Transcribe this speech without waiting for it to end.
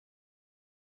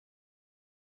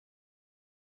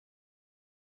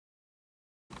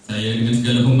Saya dengan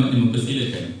segala hormat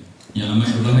mempersilakan Yang Amat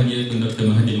Berbahagia Tun Dr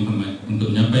Mahathir Mohammad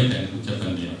untuk menyampaikan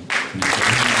ucapan beliau.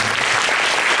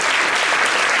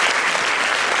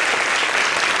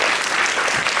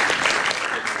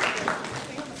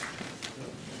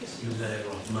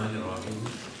 Bismillahirrahmanirrahim.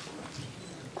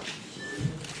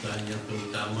 Dan yang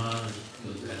terutama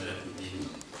Saudara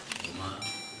Izin Umar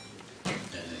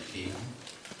dan tim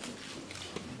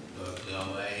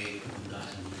pegawai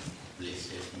kedutaan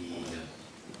Malaysia di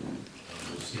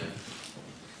Rusia,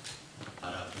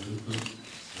 para penuntut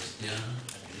seterusnya,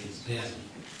 hadirin sekalian,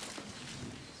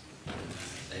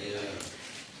 saya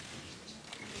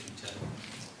ucap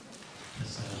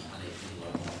Assalamualaikum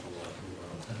warahmatullahi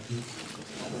wabarakatuh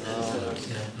dan salam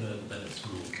sejahtera kepada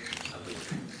seluruh sahabat.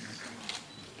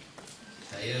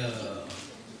 Saya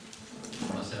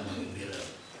merasa menggembira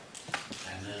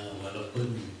kerana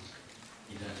walaupun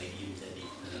tidak lagi menjadi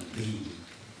menteri,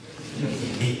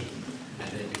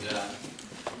 ada juga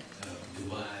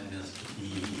perjumpaan yang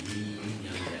seperti ini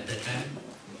yang diadakan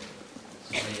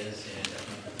supaya saya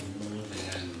dapat bertemu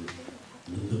dengan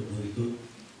penuntut-penuntut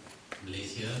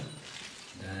Malaysia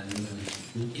dan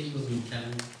mungkin berbincang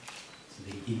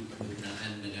sedikit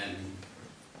berkenaan dengan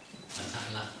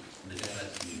masalah negara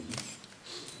sendiri,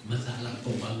 masalah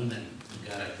pembangunan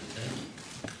negara kita,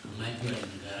 kemajuan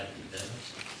negara kita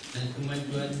dan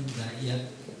kemajuan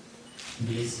rakyat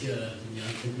Malaysia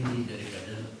yang terdiri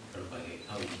daripada berbagai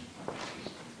kaum.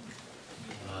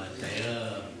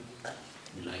 Saya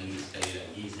ulangi sekali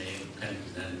lagi, saya bukan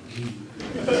Perdana Menteri.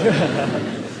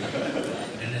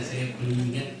 Kerana saya perlu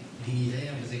ingat diri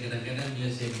saya, masa kadang-kadang bila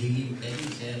saya diri tadi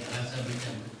saya rasa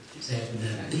macam saya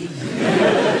Perdana Menteri.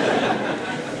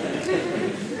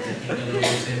 Jadi kalau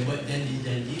saya buat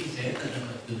janji-janji, saya tak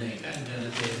dapat tunaikan kerana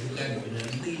saya bukan Perdana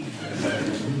Menteri.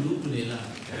 Dulu bolehlah,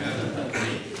 tak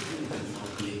boleh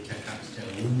cakap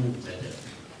secara umum saja.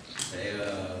 Saya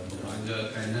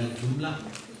berbangga kerana jumlah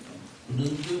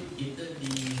penuntut kita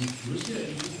di Rusia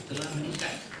ini telah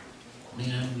meningkat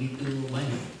dengan begitu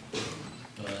banyak.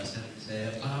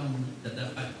 Saya faham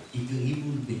terdapat 3,000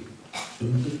 lebih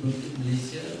penuntut-penuntut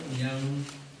Malaysia yang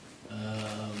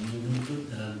menuntut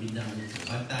dalam bidang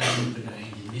kesempatan, bidang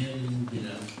engineering,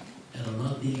 bidang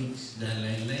aeronautics dan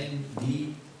lain-lain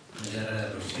di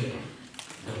negara Rusia.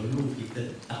 Dahulu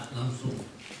kita tak langsung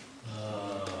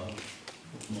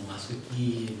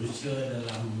memasuki Rusia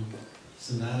dalam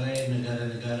senarai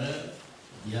negara-negara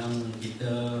yang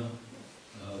kita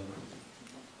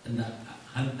hendak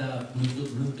hantar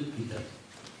penuntut-penuntut kita.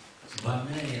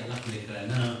 Sebabnya ialah oleh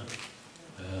kerana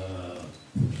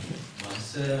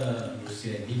bahasa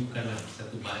Rusia ini bukanlah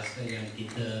satu bahasa yang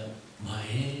kita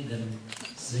mahir dan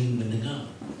sering mendengar.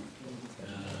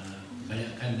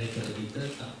 Kebanyakan daripada kita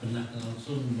tak pernah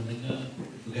langsung mendengar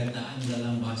perkataan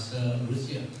dalam bahasa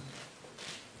Rusia.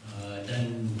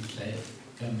 Dan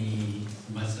kami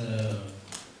masa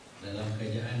dalam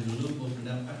kerajaan dulu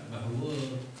berpendapat bahawa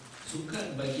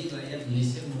sukar bagi rakyat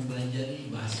Malaysia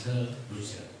mempelajari bahasa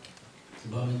Rusia.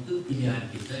 Sebab itu pilihan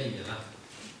kita ialah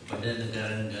kepada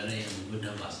negara-negara yang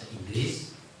menggunakan bahasa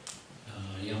Inggeris,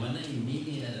 yang mana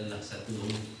ini adalah satu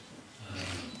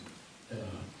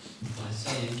bahasa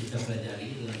yang kita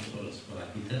pelajari dalam sekolah-sekolah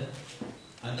kita,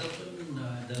 ataupun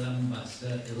dalam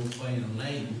bahasa Eropah yang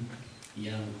lain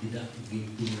yang tidak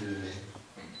begitu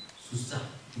susah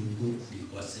untuk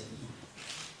dikuasai.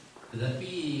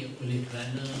 Tetapi oleh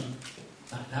kerana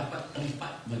tak dapat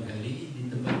tempat menggali di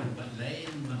tempat-tempat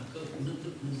lain, maka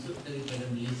penuntut-penuntut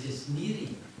daripada Malaysia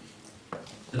sendiri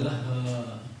telah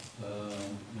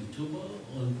mencuba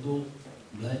untuk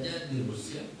belajar di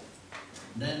Rusia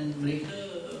dan mereka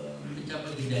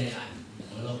mencapai kejayaan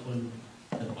walaupun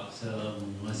terpaksa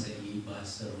menguasai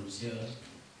bahasa Rusia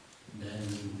dan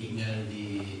tinggal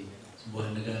di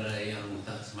sebuah negara yang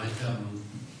tak semacam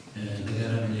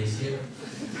negara Malaysia.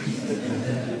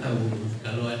 Kita tak tahu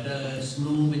kalau ada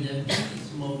semua menjadi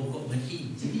semua pokok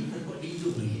mati, jadi pokok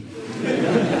hidup lagi.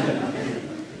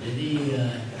 Jadi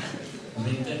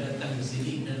mereka datang ke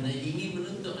sini kerana ingin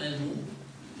menuntut ilmu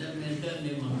dan mereka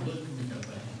memang pun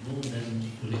mencapai ilmu, dan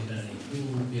oleh kerana itu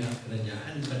pihak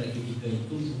kerajaan pada ketika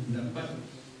itu mendapat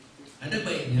ada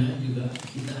baiknya juga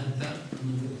kita hantar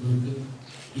penuntut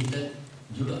kita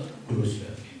juga ke Rusia.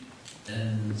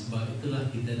 Dan sebab itulah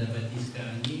kita dapati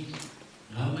sekarang ini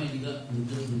ramai juga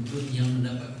penuntut-penuntut yang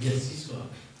mendapat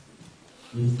beasiswa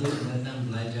untuk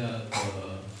datang belajar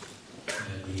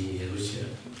di Rusia.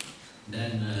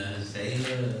 Dan saya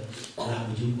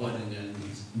telah berjumpa dengan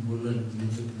kumpulan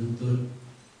penuntut-penuntut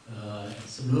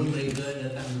sebelum mereka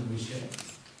datang ke Rusia,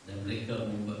 dan mereka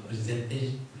membuat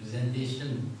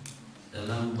presentation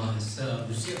dalam bahasa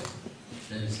Rusia.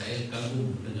 dan saya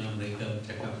kagum dengan mereka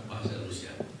bercakap bahasa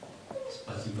Rusia.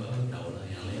 Spasiba, tahulah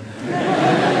yang lain.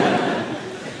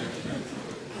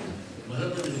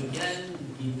 Walaupun demikian,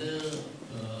 kita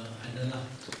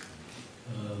adalah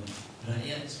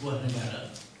rakyat sebuah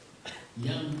negara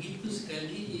yang begitu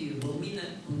sekali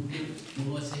berminat untuk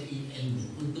menguasai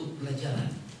ilmu, untuk pelajaran.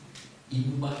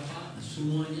 Ibu bapa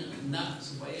semuanya nak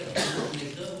supaya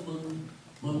mereka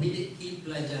memiliki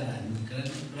pelajaran,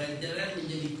 kerana pelajaran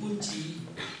menjadi kunci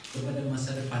kepada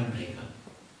masa depan mereka.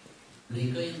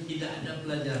 Mereka yang tidak ada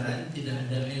pelajaran, tidak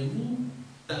ada ilmu,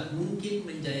 tak mungkin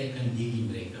menjayakan diri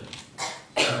mereka.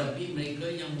 Tetapi mereka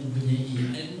yang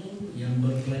mempunyai ilmu, yang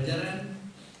berpelajaran,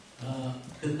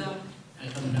 tetap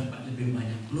akan mendapat lebih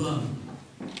banyak peluang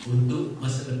untuk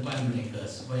masa depan mereka,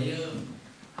 supaya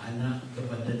anak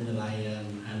kepada nelayan,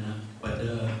 anak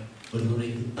kepada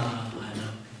penulis getah,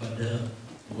 anak kepada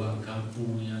orang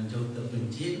kampung yang jauh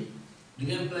terpencil,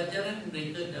 dengan pelajaran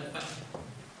mereka dapat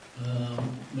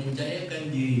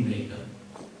menjayakan diri mereka.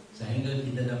 Sehingga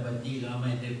kita dapati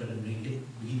ramai daripada mereka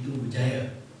begitu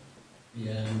berjaya,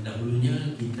 yang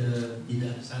dahulunya kita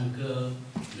tidak sangka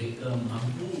mereka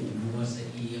mampu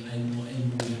menguasai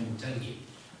ilmu-ilmu yang canggih.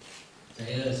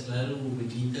 Saya selalu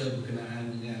bercerita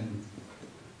berkenaan dengan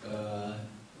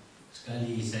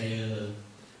sekali saya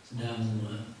sedang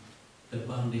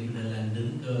terbang daripada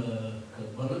London ke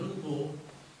Kuala Lumpur,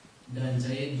 dan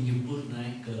saya dijemput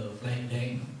naik ke flight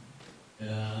deck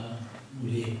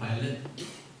oleh pilot,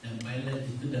 dan pilot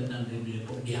itu datang dari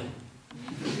Kok Diam.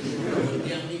 Kok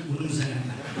Diam ni ulu sangat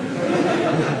lah.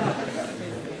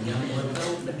 Yang orang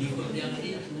tahu di Kok Diam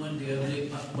ni cuma dia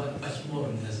boleh buat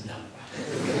paspor dengan sedap.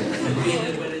 Lebih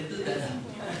daripada itu tak ada.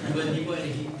 Tiba-tiba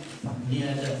ni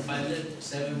ada pilot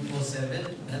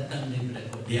 747 datang daripada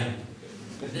Kok Diam,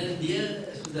 dan dia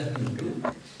sudah tentu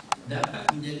dapat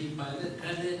menjadi pilot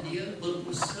kerana dia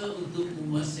berusaha untuk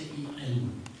menguasai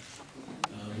ilmu.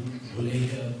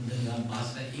 Boleh dalam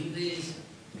bahasa Inggeris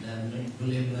dan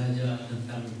boleh belajar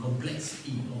tentang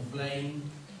complexity of flying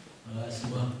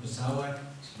sebuah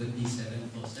pesawat seperti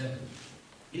 747.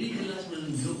 Ini jelas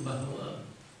menunjuk bahawa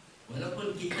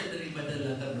walaupun kita daripada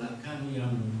latar belakang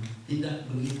yang tidak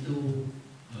begitu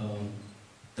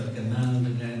terkenal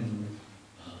dengan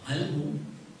ilmu,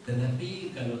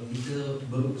 tetapi kalau kita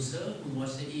berusaha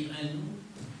menguasai ilmu,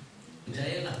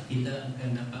 percayalah kita akan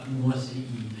dapat menguasai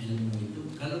ilmu itu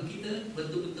kalau kita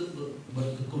betul-betul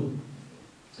bertekun.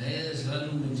 Saya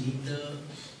selalu mencerita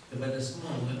kepada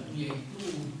semua orang,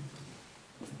 iaitu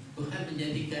Tuhan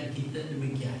menjadikan kita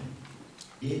demikian,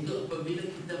 iaitu apabila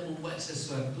kita membuat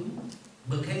sesuatu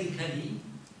berkali-kali,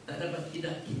 tak dapat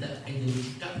tidak kita akan jadi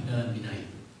cekap dalam bidang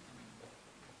itu.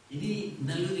 Ini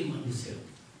naluri manusia,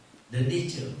 the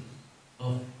nature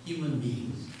of human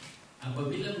beings.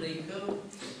 Apabila mereka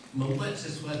membuat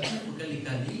sesuatu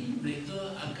berkali-kali,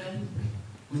 mereka akan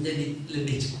menjadi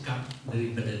lebih cekap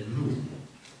daripada dulu.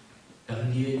 Kalau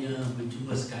dianya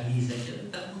mencuba sekali saja,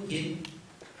 tak mungkin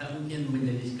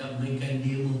menjadi cekap, melainkan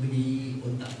dia mempunyai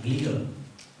otak geliga.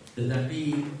 Tetapi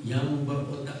yang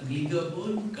berotak geliga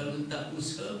pun kalau tak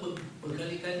usaha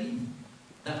berkali-kali,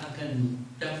 tak akan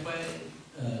dapat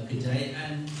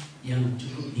kejayaan yang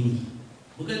cukup tinggi.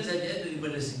 Bukan saja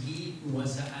daripada segi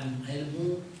penguasaan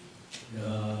ilmu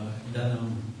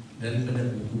daripada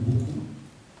buku-buku,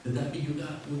 tetapi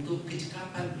juga untuk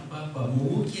kecekapan apa-apa,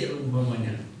 mengukir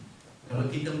umpamanya. Kalau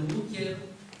kita mengukir,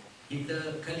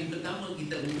 kali pertama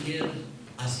kita ukir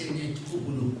hasilnya cukup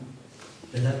dulu,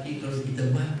 tetapi kalau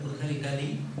kita buat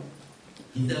berkali-kali,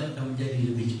 kita akan menjadi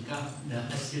lebih cekap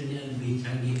dan hasilnya lebih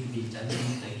canggih, lebih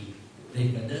cantik lagi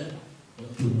daripada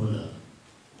waktu mula.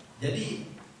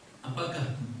 Jadi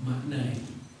apakah makna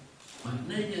ini?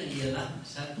 Maknanya ialah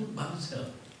satu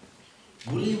bangsa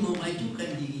boleh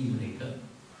memajukan diri mereka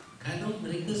kalau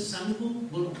mereka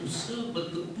sanggup berusaha,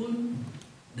 bertekun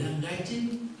dan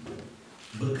rajin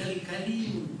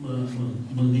berkali-kali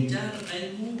mengejar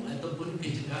ilmu ataupun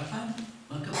kecekapan,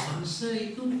 maka bangsa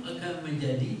itu akan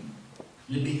menjadi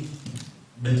lebih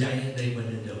berjaya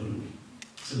daripada dahulu.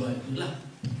 Sebab itulah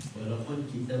walaupun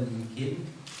kita mungkin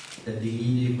terdiri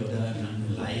daripada anak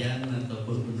nelayan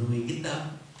ataupun penulis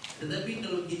getah, tetapi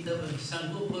kalau kita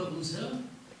sanggup berusaha,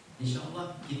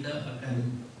 insya-Allah kita akan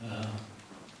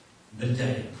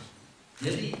berjaya.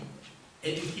 Jadi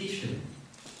education,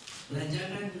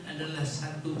 pelajaran adalah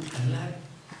satu alat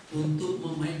untuk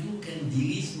memajukan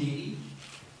diri sendiri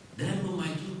dan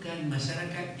memajukan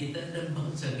masyarakat kita dan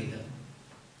bangsa kita.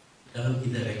 Kalau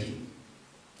kita rajin,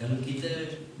 kalau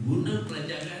kita guna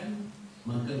pelajaran,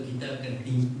 maka kita akan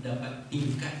dapat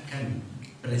tingkatkan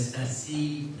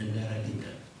prestasi negara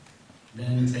kita.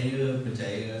 Dan saya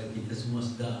percaya kita semua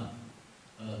sedar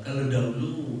kalau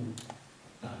dahulu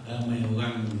tak ramai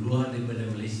orang luar daripada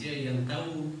Malaysia yang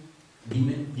tahu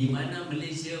di mana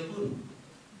Malaysia pun.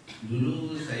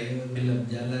 Dulu saya bila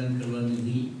berjalan ke luar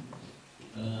negeri,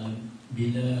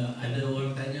 bila ada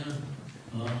orang tanya,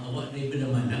 awak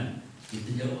daripada mana?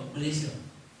 Kita jawab Malaysia.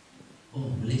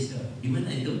 Oh, Malaysia. Di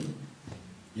mana itu?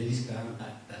 Jadi sekarang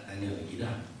tak tanya lagi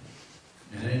dah.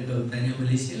 Dan kalau tanya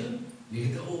Malaysia,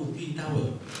 dia kata, oh, Twin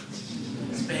Tower.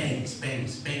 Spang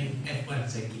F1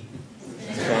 sakit.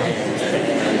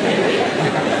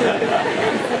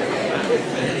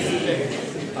 Jadi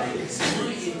semua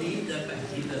ini dapat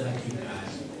kita lakukan.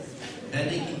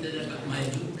 Jadi kita dapat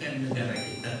majukan negara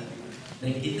kita.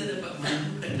 Dan kita dapat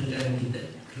majukan negara kita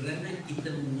kerana kita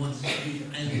menguasai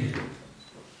ilmu.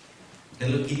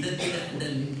 Kalau kita tidak ada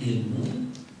ilmu,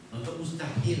 maka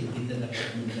mustahil kita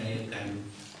dapat menjayakan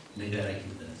negara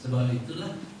kita. Sebab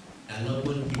itulah,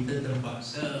 kalaupun kita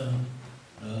terpaksa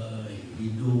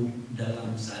hidup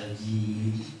dalam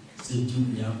salji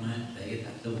sejuk nyaman, saya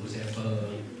tak tahu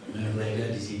siapa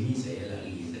berada di sini, saya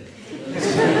lari.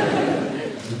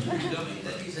 Sejuk juga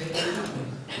tadi saya tahu.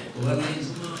 Orang lain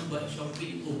semua buat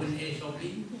shopping, open air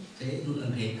shopping, saya duduk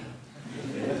dalam kereta.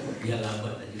 Dia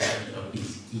lambat aja shopping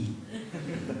ski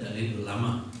dari dulu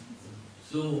lama.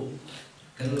 So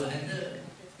kalau ada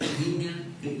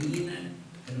keinginan,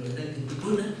 kalau ada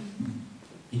ketekunan,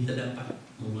 kita dapat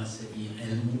menguasai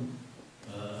ilmu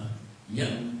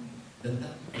yang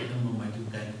tetap akan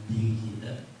memajukan diri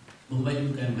kita,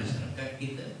 memajukan masyarakat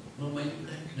kita,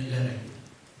 memajukan negara kita.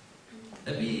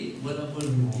 Tapi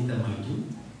walaupun kita maju,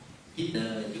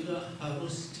 kita juga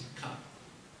harus cekap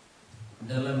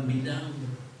dalam bidang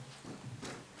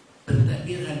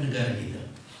pentadbiran negara kita.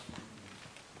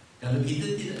 Kalau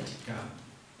kita tidak cekap,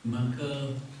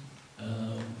 maka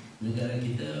negara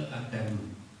kita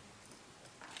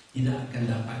tidak akan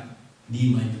dapat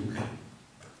dimajukan.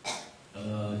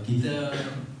 Kita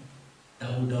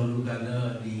tahu dahulu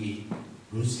kala di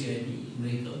Rusia ini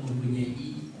mereka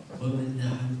mempunyai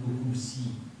pemerintahan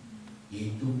kursi,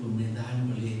 iaitu pemerintahan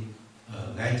oleh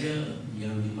raja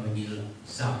yang dipanggil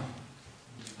Tsar.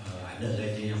 Ada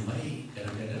raja yang baik,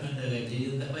 kadang-kadang ada raja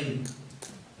yang tak baik,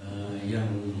 yang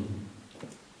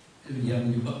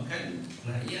menyebabkan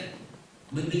rakyat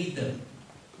menderita,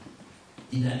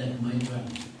 tidak ada kemajuan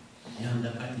yang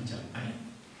dapat dicapai.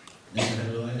 Dan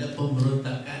kalau ada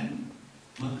pemberontakan,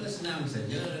 maka senang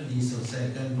saja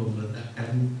diselesaikan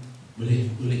pemberontakan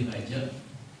oleh raja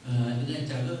dengan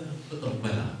cara potong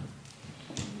kepala.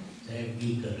 Saya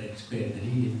pergi ke Red Square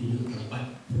tadi, dia tunjuk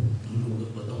tempat dulu ke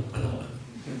potong kepala.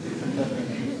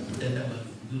 Kita tak buat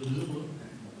itu dulu,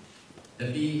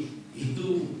 tapi itu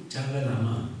cara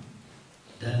lama.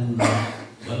 Dan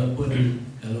walaupun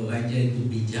kalau raja itu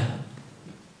bijak,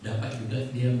 dapat juga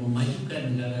dia memajukan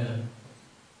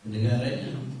negaranya.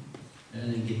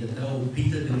 Dan kita tahu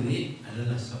Peter the Great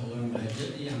adalah seorang raja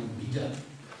yang bijak,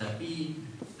 tapi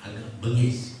agak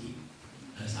bengis sikit.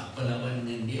 Siapa lawan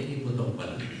dengan dia, dia potong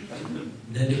kepala.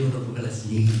 Dan dia potong kepala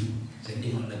sendiri. Saya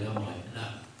tengok dalam gambar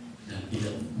dalam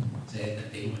filem, saya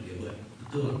tak tengok dia buat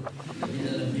betul. Tapi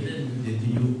dalam filem dia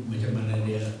tunjuk macam mana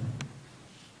dia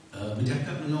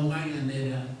bercakap dengan orang yang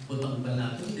dia potong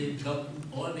kepala tu. Dia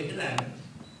orang dia kenal,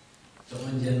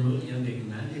 seorang general yang dia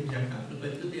kenal, dia bercakap.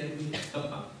 Lepas tu dia ambil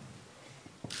kapak,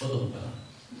 potong kepala.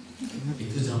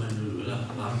 Itu zaman dulu lah.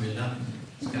 Alhamdulillah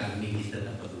sekarang ni kita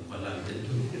tak potong kepala macam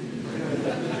tu.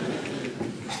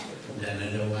 Dan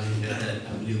ada orang yang kata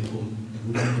tak boleh hukum,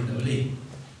 pun tak boleh.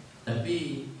 Tapi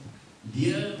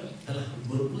dia telah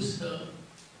berusaha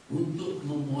untuk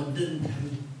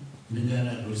memodernkan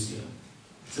negara Rusia.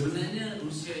 Sebenarnya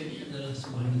Rusia ini adalah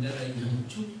sebuah negara yang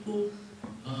cukup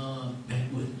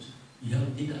backward, yang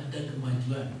tidak ada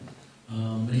kemajuan.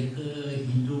 Mereka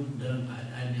hidup dalam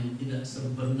keadaan yang tidak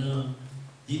sempurna,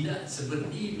 tidak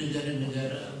seperti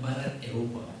negara-negara barat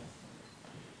Eropah.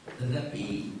 Tetapi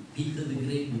Peter the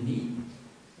Great ini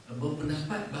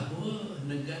berpendapat bahawa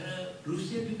negara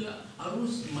Rusia juga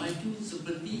harus maju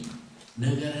seperti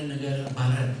negara-negara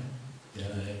barat,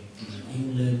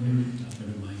 England,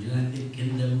 United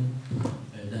Kingdom,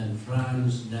 dan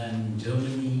France dan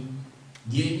Germany.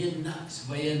 Dia nak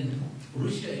supaya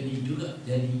Rusia ini juga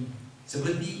jadi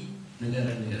seperti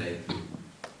negara-negara itu.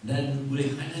 Dan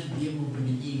oleh kerana dia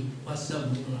mempunyai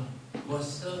kuasa mutlak,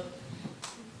 kuasa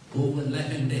over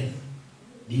life and death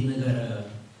di negara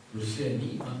Rusia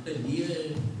ini, maka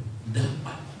dia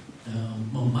dapat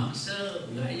memaksa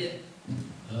rakyat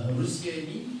Rusia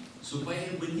ini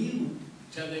supaya meniru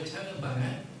cara-cara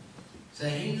barat,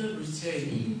 sehingga Rusia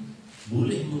ini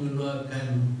boleh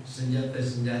mengeluarkan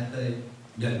senjata-senjata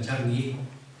yang canggih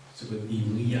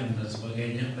seperti meriam dan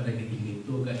sebagainya pada ketika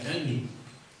itu agak canggih.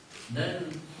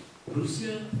 Dan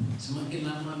Rusia semakin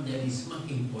lama menjadi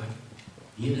semakin kuat.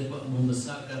 Dia dapat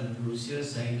membesarkan Rusia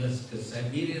sehingga ke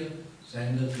Siberia,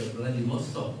 sehingga ke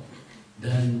Vladivostok.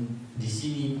 Dan di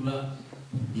sini pula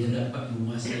dia dapat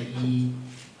menguasai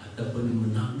ataupun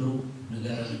menakluk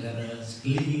negara-negara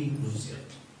sekeliling Rusia.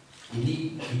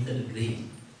 Ini Peter Great.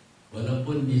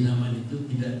 Walaupun di zaman itu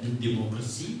tidak ada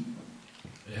demokrasi,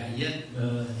 rakyat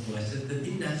berasa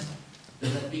tertindas,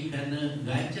 tetapi karena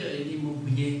gajah ini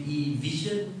mempunyai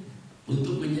vision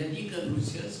untuk menjadikan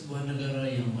Rusia sebuah negara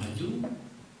yang maju,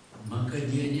 maka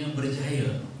dianya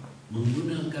berjaya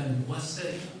menggunakan kuasa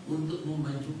untuk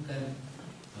memajukan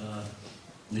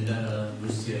negara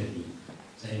Rusia ini.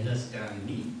 Sehingga sekarang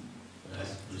ini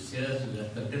Rusia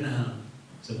sudah terkenal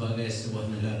sebagai sebuah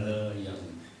negara yang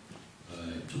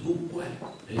cukup kuat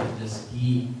dari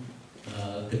segi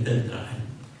ketenteraan.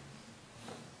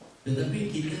 Tetapi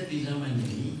kita di zaman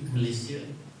ini, Malaysia,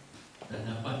 tak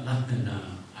dapatlah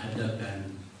kena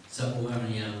adakan seorang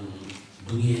yang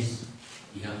bengis,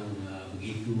 yang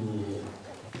begitu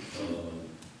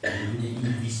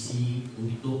mempunyai visi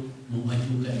untuk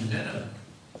memajukan negara.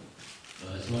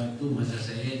 Sewaktu masa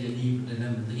saya jadi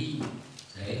Perdana Menteri,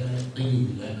 saya ingin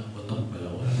juga nak potong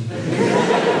kepala orang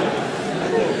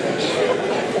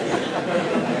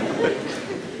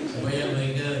supaya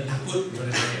mereka takut kepada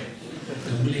saya.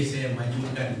 Boleh saya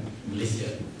majukan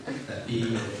Malaysia,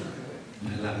 tapi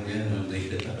malangnya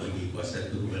mereka tak bagi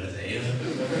kuasa itu kepada saya.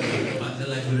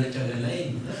 Masalah guna cara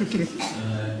lain.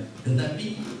 Tetapi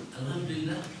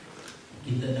Alhamdulillah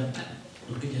kita dapat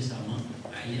bekerjasama,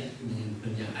 rakyat dengan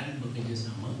kerajaan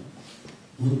bekerjasama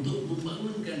untuk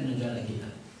membangunkan negara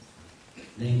kita.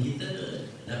 Dan kita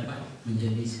dapat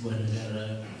menjadi sebuah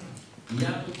negara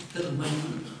yang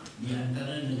terbangun di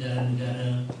antara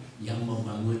negara-negara yang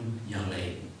membangun yang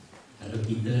lain. Kalau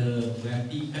kita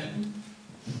perhatikan,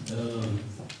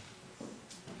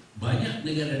 banyak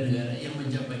negara-negara yang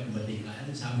mencapai kemerdekaan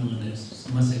sama dengan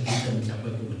semasa kita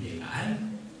mencapai kemerdekaan,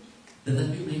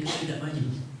 tetapi mereka tidak maju.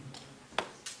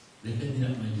 Mereka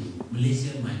tidak maju.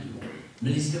 Malaysia maju.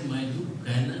 Malaysia maju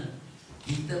kerana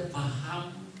kita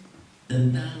faham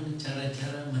tentang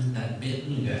cara-cara mentadbir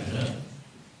negara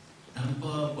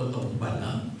tanpa potong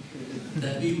kepala,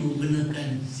 tapi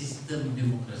menggunakan sistem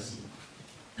demokrasi.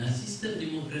 Nah, sistem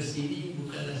demokrasi ini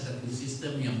bukanlah satu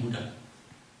sistem yang mudah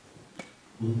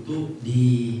untuk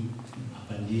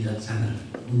dilaksanakan,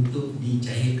 untuk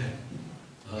dicairkan.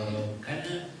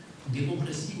 Karena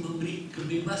demokrasi memberi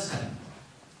kebebasan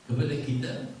kepada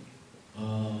kita,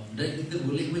 dan kita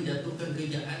boleh menjatuhkan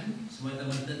kerajaan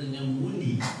semata-mata dengan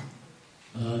mengundi.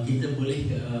 Kita boleh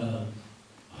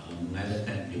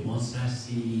mengadakan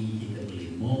demonstrasi, kita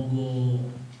boleh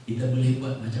mogok, kita boleh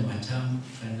buat macam-macam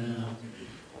kerana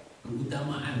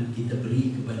keutamaan kita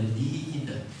beri kepada diri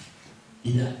kita,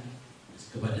 tidak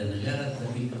kepada negara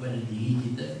tapi kepada diri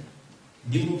kita.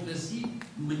 Demokrasi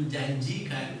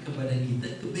menjanjikan kepada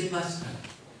kita kebebasan.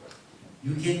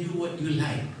 You can do what you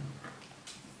like.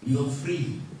 You are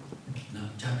free.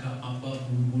 Nak cakap apa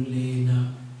pun boleh,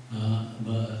 nak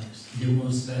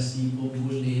demonstrasi pun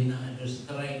boleh, nak ada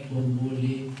strike pun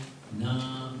boleh,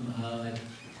 nak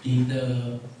kita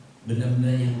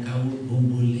benda-benda yang kawut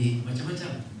pun boleh,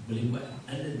 macam-macam boleh buat.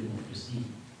 Ada demokrasi.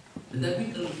 Tetapi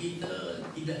kalau kita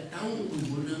tidak tahu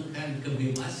menggunakan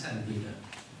kebebasan kita,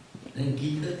 dan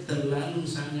kita terlalu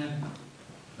sangat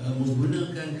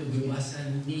menggunakan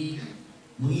kebebasan ini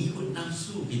mengikut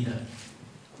nafsu kita,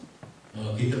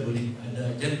 kita boleh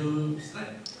ada general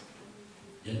strike.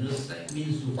 General strike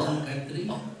means the whole country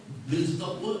will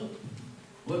stop work.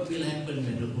 What will happen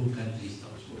when the whole country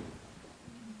stops work?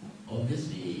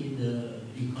 Obviously, the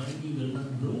economy will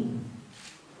not grow.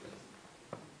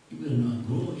 It will not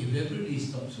grow. If everybody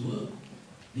stops work,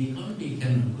 the economy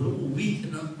cannot grow. We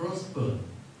cannot prosper,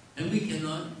 and we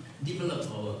cannot develop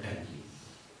our country.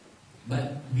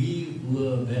 But we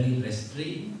were very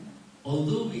restrained.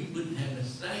 Although we could have a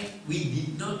strike, we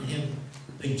did not have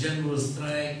a general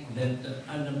strike that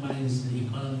undermines the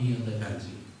economy of the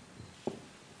country.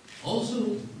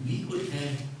 Also, we could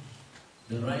have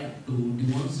the right to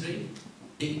demonstrate,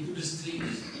 take to the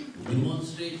streets,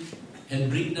 demonstrate, and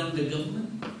bring down the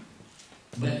government.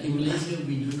 But in Malaysia,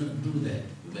 we do not do that.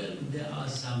 Well, there are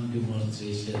some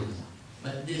demonstrations,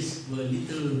 but these were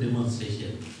little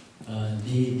demonstrations.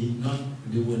 They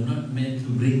were not meant to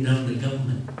bring down the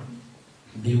government.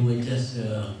 They were just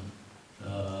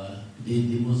they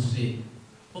demonstrate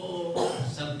for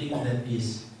something that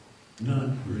is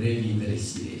not really very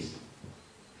serious.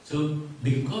 So,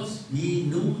 because we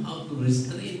know how to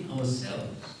restrain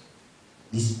ourselves,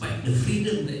 despite the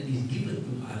freedom that is given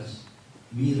to us,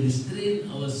 we restrain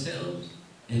ourselves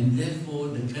and therefore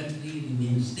the country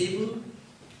remains stable.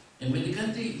 And when the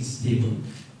country is stable,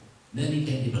 then it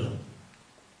can develop.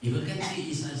 If a country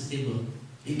is unstable,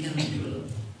 it cannot develop.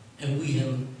 And we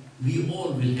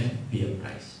all will have to pay a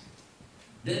price.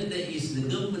 Then there is the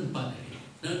government part of it.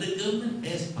 Now the government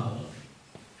has power.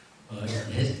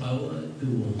 It has power to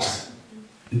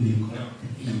be corrupt.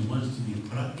 If it wants to be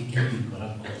corrupt, it can be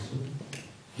corrupt also.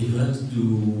 It wants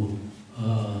to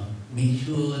make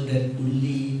sure that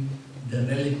only the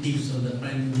relatives of the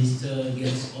Prime Minister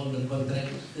gets all the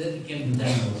contracts. That can be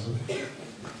done also.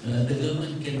 The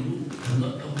government can do a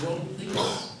lot of wrong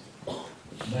things.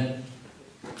 But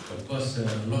of course,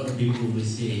 a lot of people will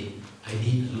say, I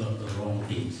did a lot of wrong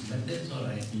things. But that's all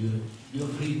right. You're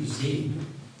free to say.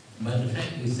 But the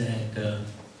fact is that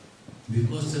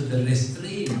because of the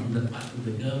restraint on the part of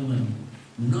the government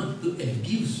not to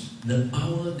abuse the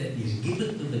power that is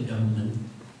given to the government,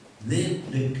 then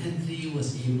the country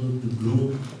was able to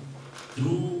grow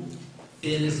through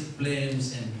various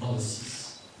plans and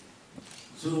policies.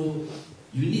 So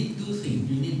you need two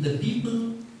things. You need the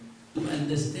people to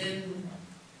understand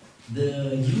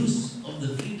the use of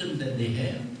the freedom that they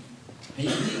have, and you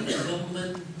need the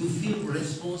government to feel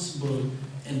responsible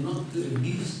and not to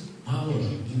abuse power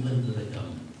given to the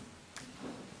government.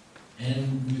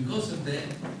 And because of that,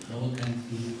 our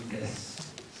country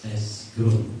has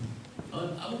grown.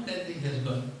 Our country has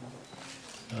got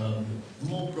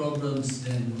more problems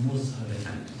than most other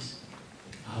countries.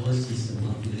 Ours is a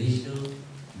multiracial,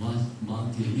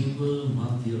 multilingual,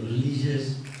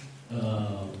 multi-religious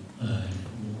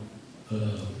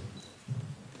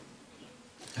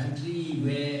country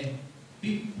where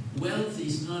wealth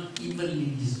is not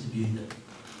evenly distributed.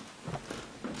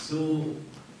 So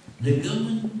the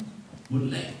government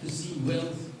would like to see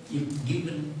wealth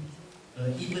given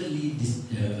evenly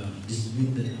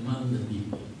distributed among the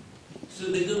people.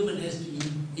 So the government has to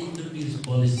introduce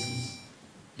policies.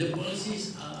 The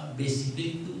policies are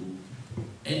basically to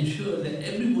ensure that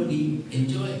everybody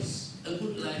enjoys a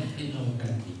good life in our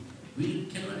country. We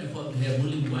cannot afford to have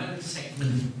only one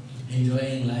segment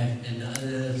enjoying life and the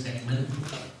other segment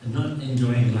not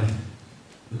enjoying life.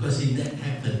 Because if that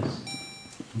happens,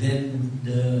 then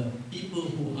the people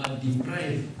who are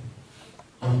deprived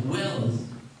of wealth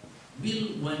will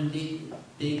one day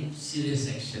take serious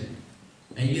action.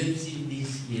 And you have seen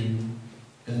this in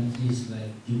countries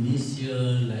like Tunisia,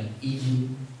 like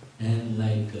Egypt, and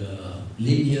like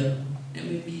Libya,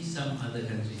 and maybe some other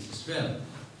countries as well.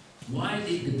 Why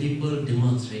did the people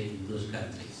demonstrate in those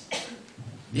countries?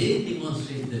 They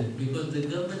demonstrated because the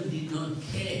government did not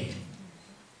care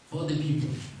for the people.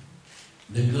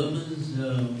 The government's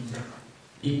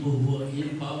people who were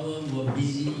in power were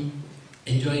busy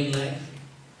enjoying life,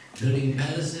 building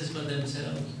palaces for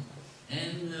themselves,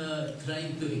 and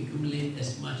trying to accumulate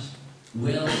as much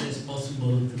wealth as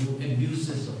possible through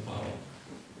abuses of power.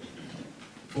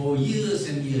 For years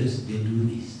and years they do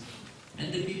this.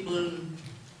 And the people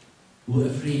were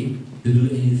afraid to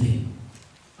do anything.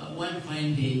 One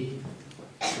fine day,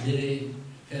 they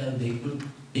felt they could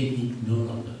take it no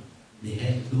longer. They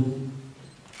had to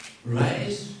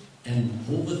rise and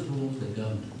overthrow the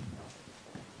government.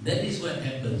 That is what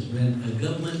happens when a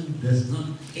government does not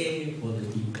care for the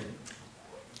people.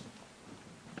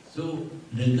 So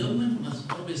the government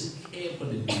must always care for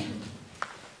the people.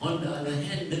 On the other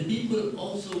hand, the people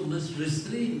also must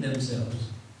restrain themselves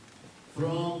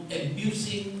from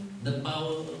abusing the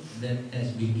power that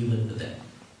has been given to them.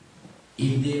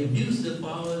 If they abuse the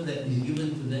power that is given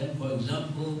to them, for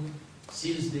example,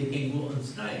 since they can go on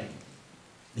strike,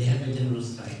 they have a general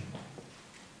strike.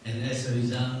 And as a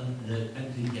result, the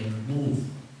country cannot move.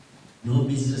 No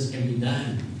business can be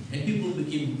done. And people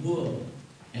became poor.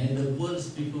 And the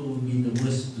poorest people will be the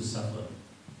worst to suffer.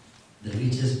 The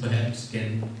richest perhaps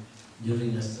can,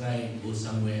 during a strike, go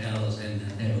somewhere else and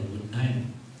have a good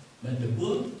time. But the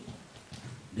poor,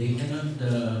 they cannot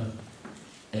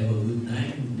have a good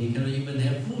time. They cannot even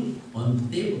have food on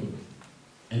the table.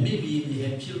 And maybe they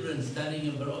have children studying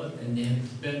abroad and they have to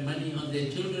spend money on their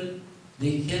children.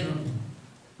 They cannot,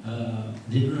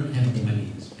 they do not have the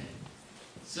money to spend.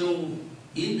 So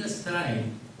in a strike,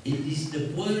 it is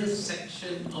the poorest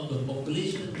section of the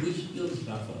population which will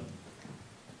suffer.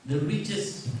 The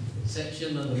richest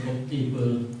section of the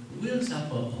people will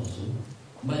suffer also,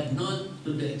 but not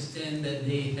to the extent that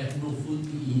they have no food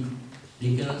to eat,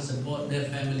 they cannot support their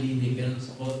family, they cannot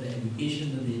support the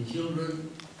education of their children,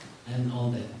 and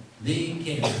all that. They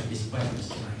can, despite the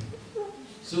strike.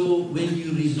 So when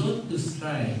you resort to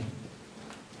strike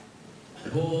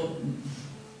for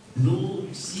no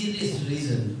serious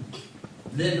reason,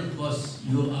 then of course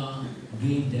you are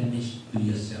doing damage to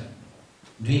yourself.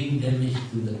 doing damage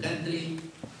to the country,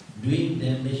 doing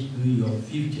damage to your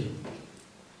future.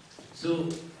 So,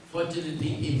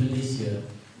 fortunately in Malaysia,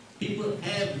 people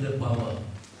have the power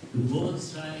to go on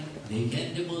strike, they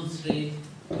can demonstrate,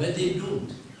 but they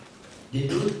don't. They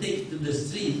don't take to the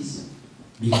streets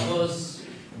because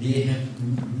they have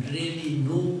really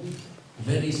no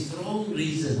very strong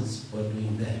reasons for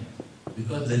doing that.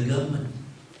 Because the government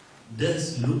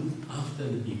does look after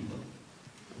the people.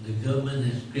 The government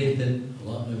has created a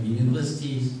lot of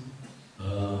universities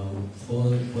for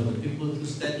the people to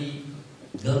study,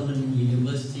 government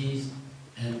universities,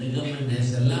 and the government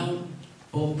has allowed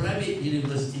for private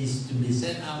universities to be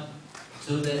set up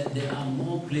so that there are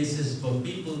more places for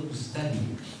people to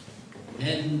study.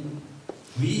 And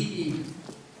we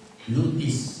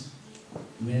notice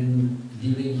when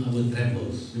during our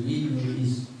travels, we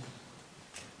notice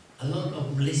a lot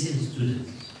of Malaysian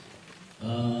students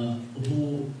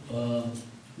who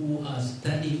are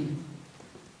studying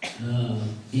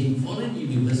in foreign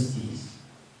universities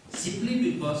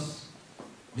simply because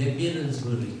their parents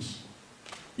were rich.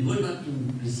 They were not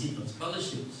in receipt of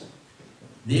scholarships.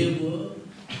 They were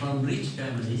from rich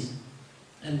families,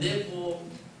 and therefore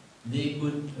they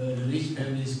could, the rich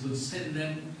families could send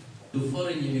them to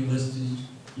foreign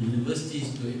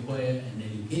universities to acquire an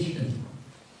education.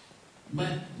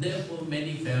 But therefore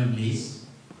many families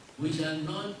which are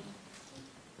not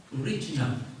rich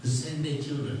enough to send their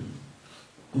children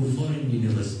to foreign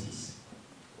universities.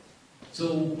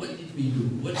 So what did we do?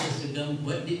 What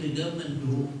did the government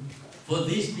do for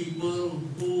these people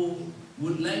who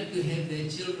would like to have their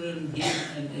children get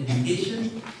an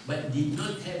education but did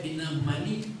not have enough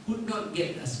money, could not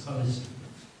get a scholarship?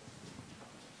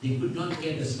 They could not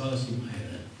get a scholarship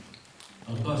either.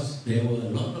 Of course, there were a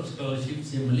lot of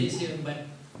scholarships in Malaysia, but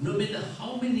no matter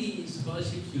how many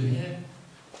scholarships you have,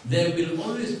 there will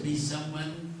always be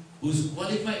someone who's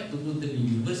qualified to go to the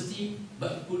university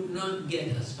but could not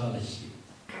get a scholarship.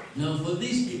 Now, for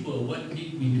these people, what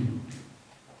did we do?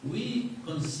 We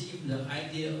conceived the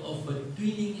idea of a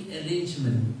twinning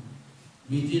arrangement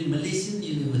between Malaysian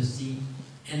university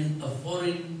and a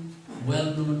foreign,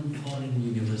 well-known foreign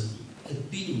university. A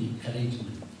twinning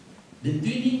arrangement. The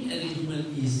twinning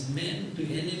arrangement is meant to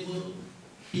enable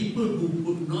people who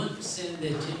could not send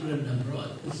their children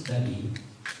abroad to study,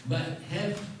 but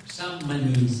have some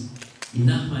monies,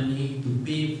 enough money to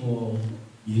pay for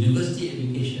university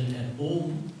education at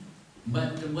home.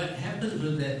 But what happens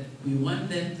was that we want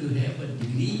them to have a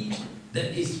degree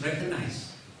that is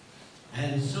recognized.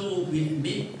 And so we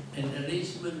made an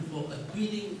arrangement for a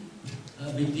twinning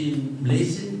between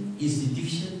Malaysian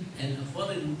institution and a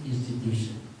foreign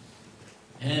institution.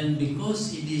 And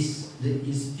because it is the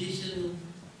institution,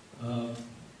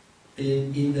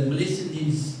 in the Malaysian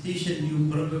institution, you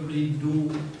probably do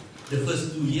the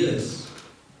first 2 years.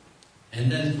 And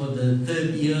then for the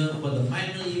third year, for the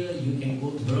final year, you can go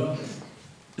abroad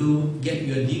to get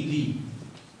your degree.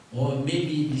 Or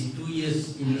maybe it is 2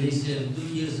 years in Malaysia,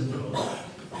 2 years abroad.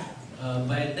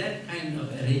 By that kind of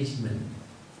arrangement,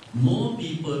 more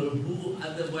people who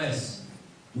otherwise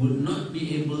would not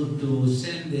be able to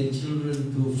send their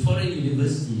children to foreign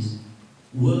universities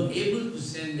were able to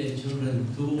send their children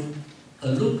to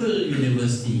a local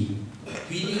university,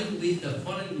 twinning with a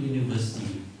foreign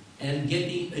university, and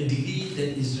getting a degree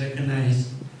that is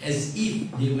recognized as if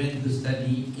they went to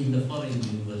study in the foreign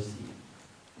university.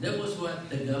 That was what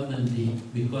the government did,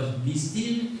 because we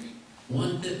still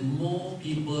wanted more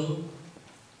people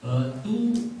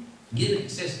to get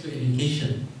access to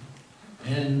education.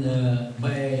 And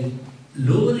by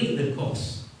lowering the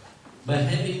cost, by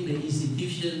having the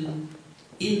institution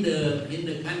in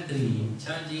the country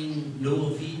charging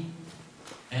lower fee,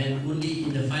 and only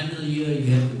in the final year you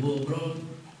have to go abroad,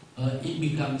 it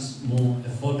becomes more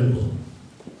affordable.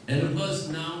 And of course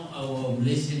now our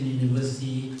Malaysian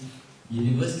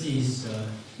universities,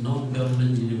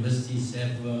 non-government universities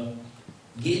have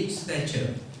gained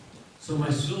stature, so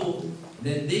much so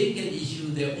that they can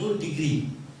issue their own degree.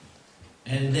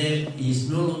 And there is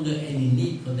no longer any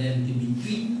need for them to be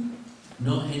twined,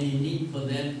 nor any need for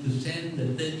them to send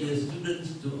the third-year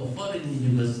students to a foreign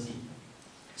university.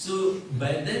 So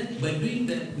by doing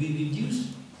that, we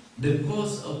reduce the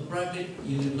cost of private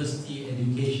university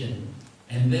education,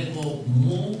 and therefore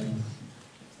more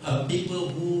people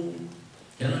who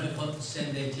cannot afford to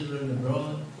send their children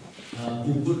abroad,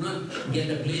 who could not get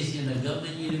a place in a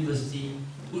government university,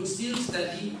 could still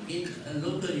study in a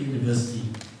local university.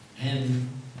 And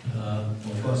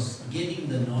of course, getting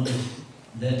the knowledge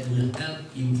that will help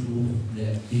improve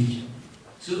their future.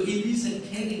 So it is a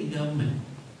caring government,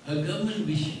 a government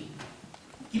which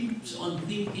keeps on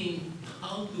thinking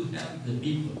how to help the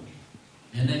people.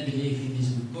 And I believe it is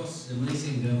because the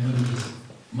Malaysian government is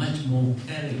much more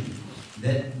caring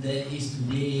that there is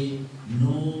today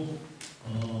no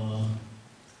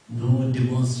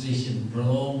demonstration,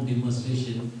 prolonged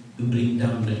demonstration to bring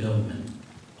down the government.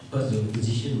 Of course, the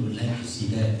opposition would like to see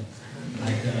that.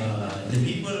 But the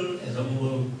people as a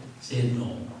whole say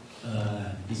no,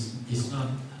 it's not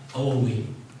our way.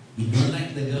 We don't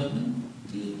like the government,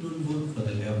 we don't vote for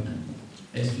the government.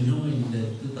 As you know, in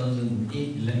the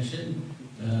 2008 election,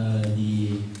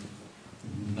 the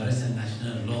Barisan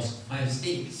Nasional lost 5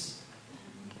 states.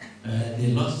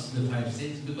 They lost the 5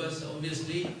 states because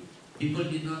obviously people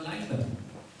did not like them.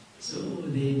 So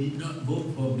they did not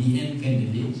vote for BN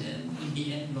candidates, and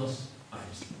BN lost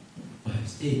 5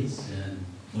 states and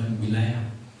 1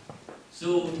 wilayah.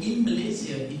 So in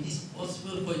Malaysia, it is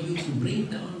possible for you to bring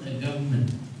down a government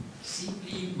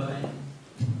simply by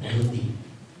voting.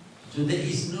 So there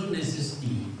is no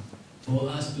necessity for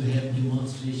us to have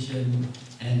demonstration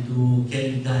and to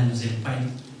carry guns and fight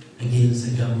against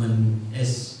the government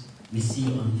as we see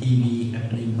on TV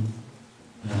happening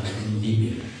in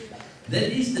Libya.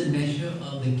 That is the measure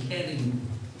of the caring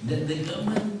that the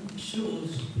government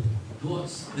shows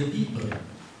towards the people.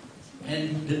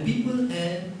 And the people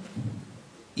have,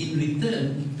 in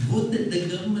return, voted the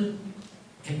government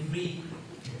every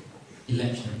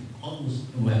election, almost,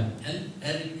 well,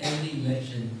 every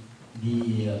election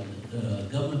the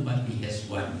government party has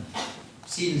won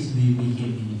since we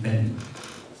became independent.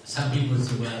 Some people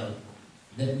say, well,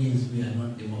 that means we are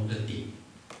not democratic.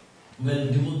 Well,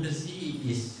 democracy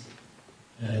is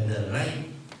the right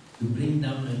to bring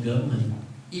down a government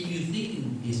if you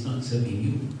think it's not serving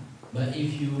you. But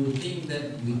if you think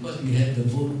that because we have the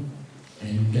vote and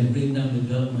you can bring down the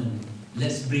government,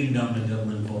 let's bring down the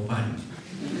government for fun.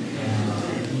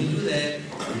 If you do that,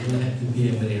 you will have to pay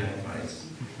a very high price.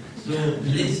 So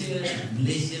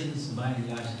Malaysians by and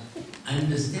large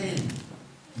understand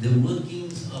the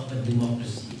workings of a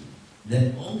democracy,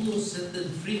 that although certain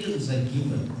freedoms are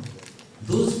given,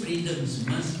 those freedoms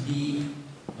must be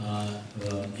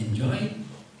enjoyed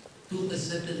to a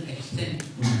certain extent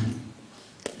only,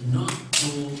 not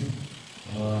to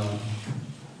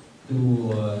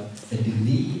a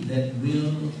degree that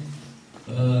will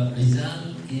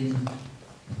result in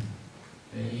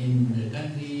the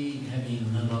country having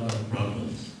a lot of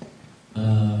problems.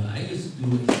 I used to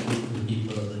explain to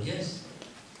people that yes,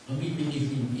 we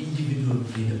believe in individual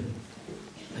freedom.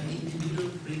 But individual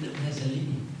freedom has a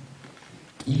limit.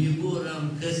 If you go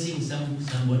around cursing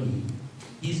somebody,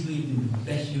 he's going to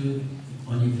bash you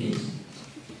on your face.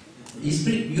 He's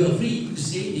free, you are free to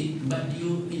say it, but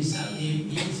you insult him,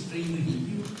 he is free to hit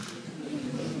you.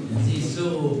 See,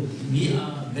 so we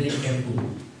are very careful.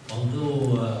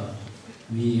 Although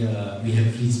we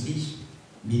have free speech,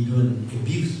 we don't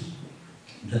abuse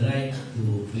the right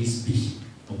to free speech.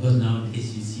 Of course,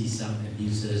 nowadays you see some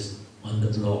abusers on the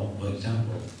blog, for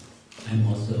example. I'm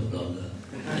also a blogger.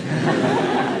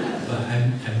 But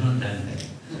I've not done that.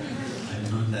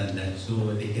 I've not done that,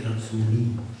 so they cannot sue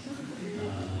me.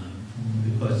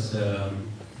 Because,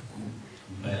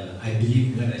 well, I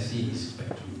believe what I say is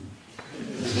quite true.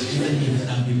 Even if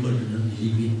some people do not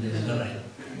believe it, that's all right.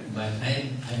 But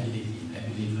I believe it. I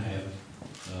believe I have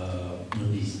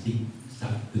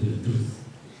stuck to the truth.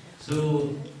 So,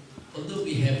 although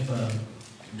we have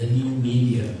the new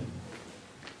media,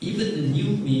 even the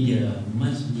new media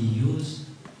must be used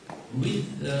with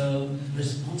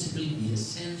responsibility, a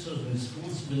sense of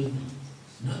responsibility,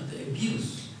 not to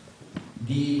abuse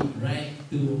the right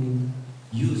to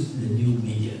use the new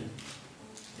media.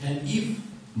 And if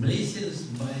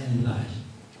Malaysians by and large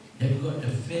have got a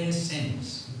fair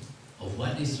sense of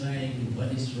what is right and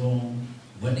what is wrong,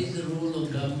 what is the role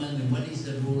of government and what is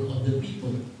the role of the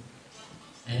people,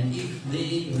 and if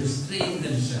they restrain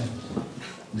themselves,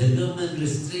 the government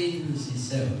restrains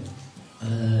itself.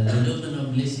 The government of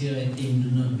Malaysia, I think, do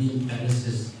not build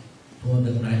palaces for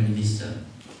the Prime Minister.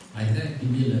 I tried to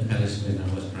build a palace when I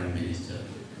was Prime Minister.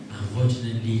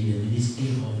 Unfortunately, the Ministry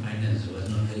of Finance was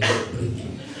not very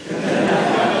cooperative.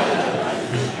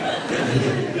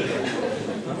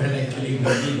 Well, actually,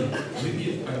 we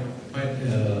built quite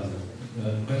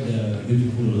a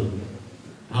beautiful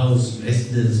house,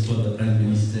 residence for the Prime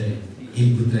Minister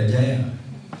in Putrajaya.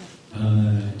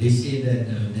 They say that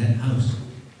that house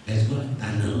has got a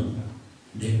tunnel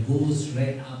that goes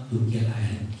right up to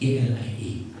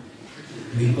KLIA.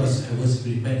 Because I was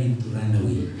preparing to run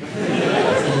away.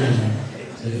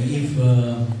 So if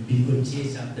people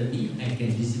chase after me, I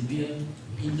can disappear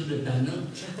into the tunnel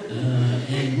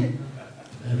and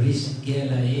reach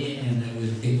KLIA, and I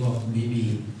will take off.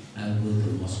 Maybe I'll go to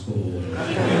Moscow.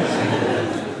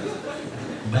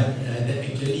 But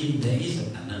actually there is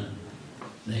a tunnel.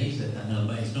 There is a tunnel,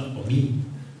 but it's not for me.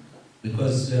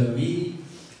 Because we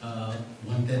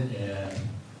wanted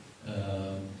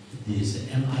this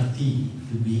MRT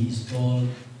to be installed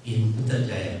in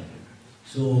Putrajaya.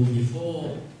 So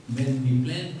before, when we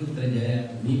planned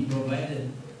Putrajaya, we provided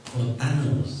for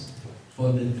tunnels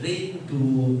for the train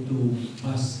to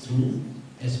pass through,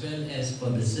 as well as for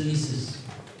the services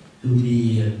to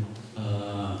be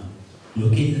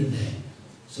located there.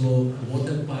 So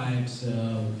water pipes,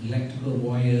 electrical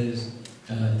wires,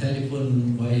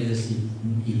 telephone wires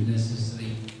if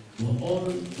necessary, were all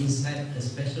inside a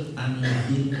special tunnel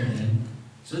built for them,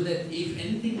 so that if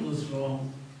anything goes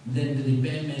wrong, then the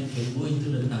repairman can go into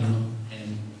the tunnel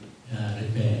and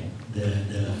repair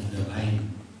the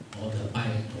line or the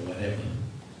pipe or whatever.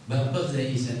 But of course there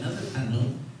is another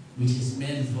tunnel which is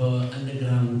meant for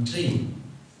underground train,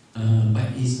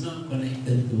 but it's not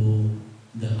connected to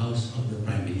the house of the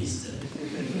Prime Minister.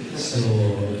 So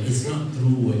it's not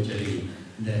true actually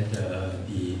that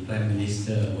the Prime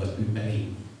Minister was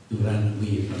preparing to run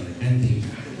away from the country.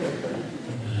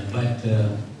 But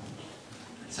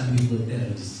some people tell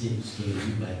the same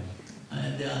story, but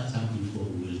there are some people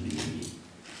who will believe it.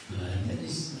 That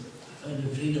is the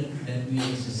freedom that we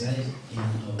exercise in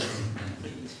our own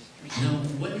country. Now,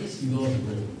 what is your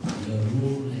role? Your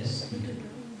role as student.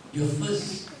 Your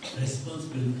first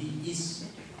responsibility is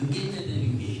to gain an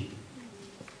education.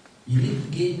 You need to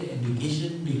gain the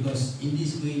education because it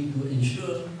is going to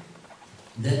ensure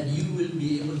that you will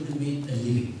be able to make a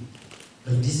living,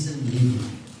 a decent living,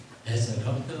 as a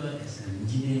doctor, as an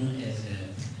engineer, as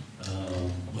a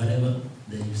whatever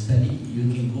that you study.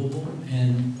 You can go home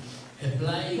and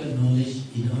apply your knowledge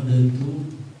in order to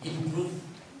improve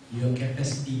your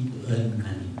capacity to earn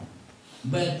money.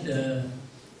 But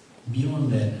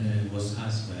beyond that, I was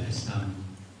asked by some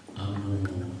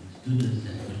students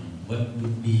that, what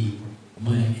would be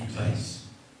my advice?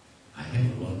 I have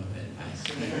a lot of advice.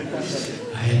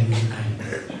 I have no time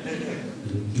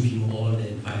to give you all the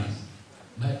advice.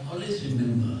 But always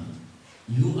remember,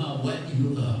 you are what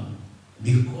you are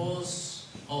because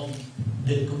of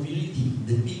the community,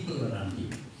 the people around you.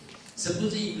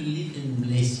 Supposing you live in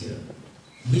Malaysia,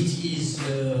 which is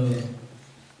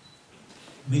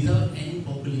without any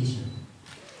population,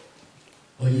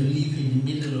 or you live in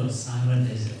the middle of Sahara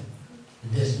Desert,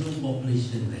 there's no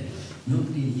population there,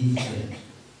 nobody lives there.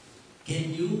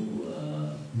 Can you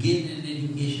gain an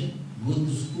education, go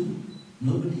to school?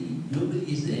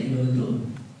 Nobody is there, you're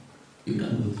alone. You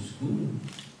can't go to school.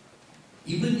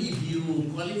 Even if you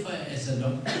qualify as a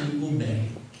doctor, you go back,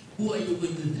 who are you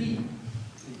going to treat?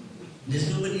 There's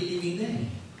nobody living there.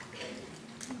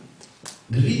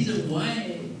 The reason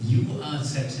why you are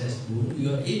successful,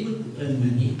 you are able to earn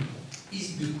money,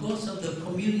 is because of the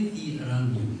community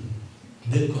around you.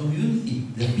 The community,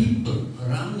 the people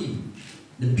around you,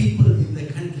 the people in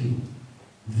the country,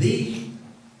 they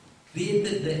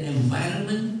created the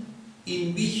environment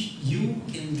in which you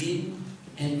can gain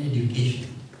an education.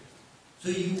 So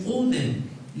you owe them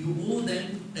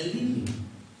a living.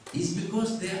 It's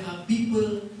because there are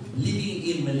people living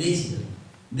in Malaysia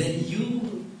that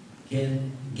you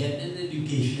can get an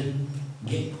education,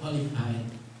 get qualified,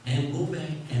 and go back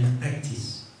and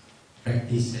practice.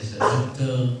 Practice as a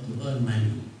doctor to earn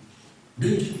money.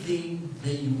 Don't you think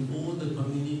that you owe the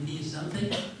community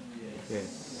something?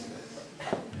 Yes.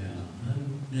 Yeah.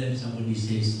 Then somebody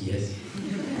says yes.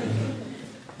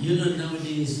 You know,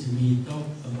 nowadays we talk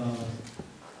about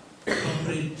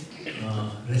corporate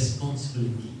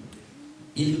responsibility.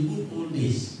 In the good old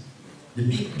days, the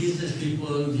big business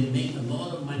people, they make a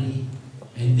lot of money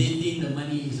and they think the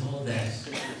money is all theirs.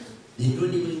 They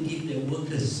don't even give their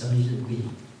workers sufficient pay.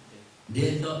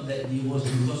 They thought that it was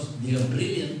because they are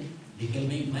brilliant, they can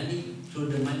make money, so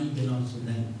the money belongs to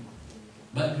them.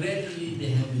 But gradually they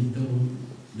have been told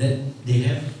that they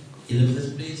have, in the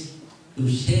first place, to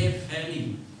share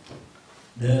fairly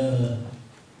the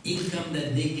income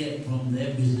that they get from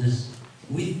their business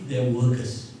with their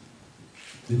workers.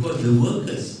 Because the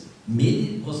workers made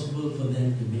it possible for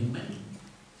them to make money.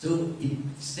 So it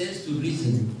stands to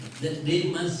reason that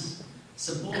they must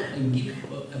support and give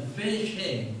a fair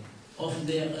share of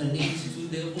their earnings to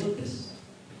their workers.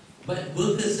 But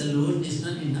workers alone is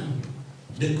not enough.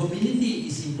 The community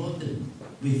is important.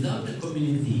 Without the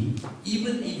community,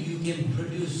 even if you can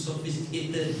produce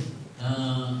sophisticated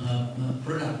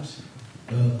products,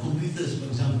 computers for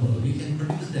example, you can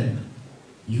produce them.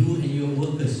 You and your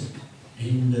workers,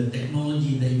 and the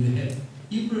technology that you have,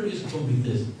 you produce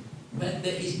computers, but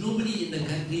there is nobody in the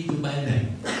country to buy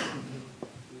them.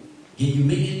 Can you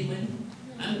make any money?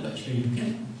 I'm quite sure you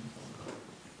can.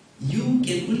 You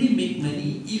can only make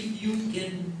money if you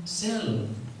can sell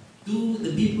to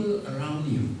the people around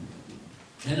you.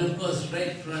 And of course,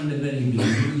 right from the very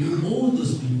beginning, you owe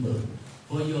those people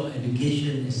for your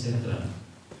education, etc.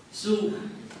 So,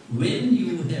 when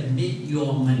you have made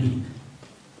your money,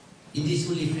 it is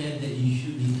only fair that you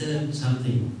should return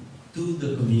something to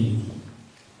the community.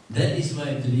 That is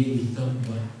why today we talk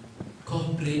about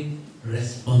corporate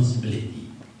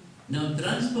responsibility. Now,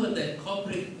 transfer that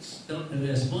corporate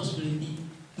responsibility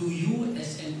to you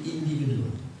as an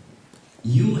individual.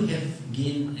 You have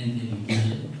gained an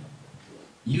education.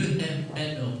 You have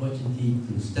had the opportunity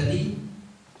to study,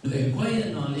 to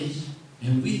acquire knowledge,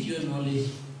 and with your knowledge,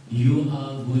 you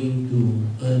are going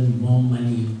to earn more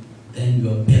money than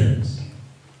your parents.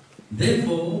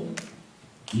 Therefore,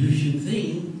 you should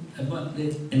think about the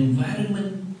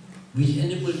environment which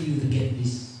enabled you to get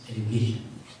this education.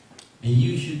 And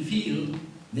you should feel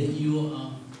that you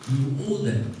owe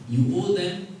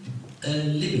them a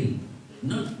living.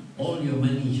 Not all your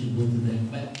money should go to them,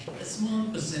 but a small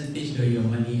percentage of your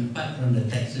money, apart from the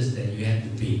taxes that you have to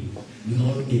pay. We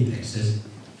all pay taxes.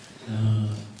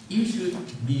 You should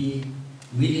be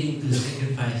willing to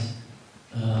sacrifice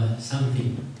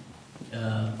something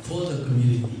for the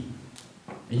community.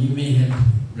 And you may have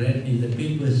read in the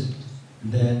papers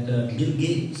that Bill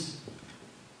Gates,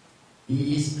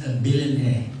 he is a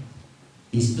billionaire.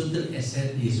 His total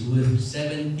asset is worth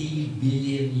 $70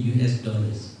 billion US.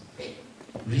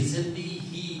 Recently,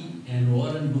 he and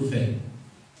Warren Buffett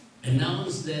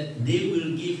announced that they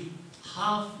will give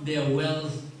half their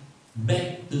wealth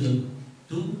back to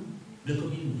the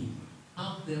community.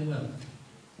 Half their wealth.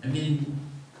 I mean,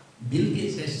 Bill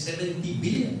Gates has 70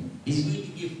 billion. He's going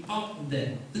to give half of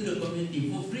that to the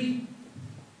community for free.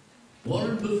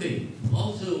 Warren Buffett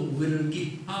also will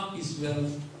give half his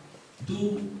wealth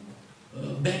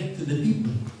back to the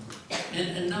people.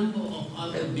 And a number of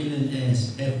other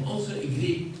billionaires have also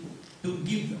agreed to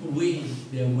give away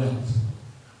their wealth.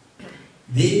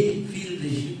 They feel they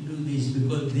should do this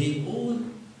because they owe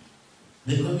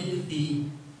the community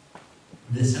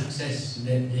the success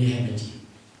that they have achieved.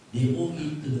 They owe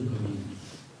it to the community.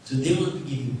 So they want to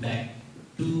give it back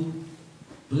to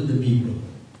the people.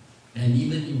 And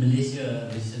even in Malaysia,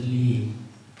 recently,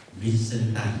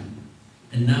 Vincent Tan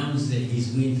announced that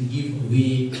he's going to give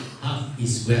away half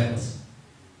his wealth.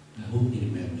 I hope he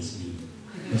remembers me.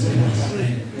 Because I'm his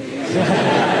friend.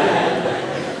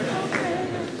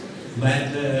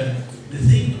 But the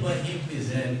thing about him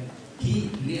is that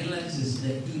he realizes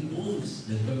that he owes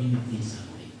the community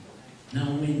something.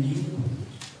 Now, when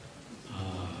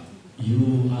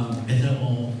you are better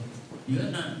off, you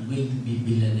are not going to be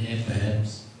billionaire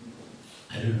perhaps.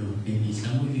 I don't know, maybe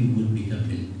some of you would become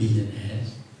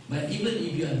billionaires. But even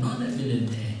if you are not a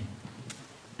billionaire,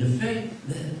 the fact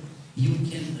that you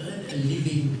can earn a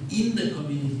living in the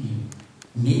community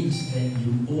means that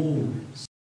you owe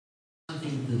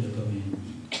something to the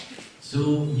community.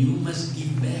 So you must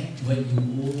give back what you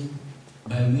owe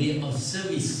by way of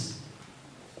service.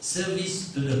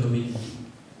 Service to the community.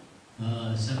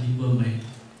 Some people might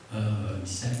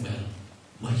decide, well,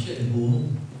 why should I go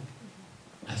home?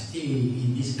 I stay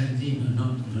in this country,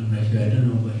 not Russia, I don't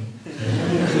know why.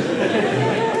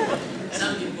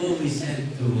 Some people we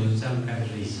sent to some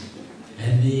countries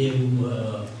and they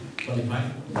were qualified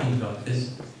to be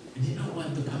doctors. They did not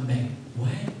want to come back.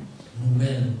 Why? Oh,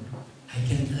 well, I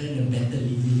can earn a better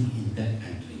living in that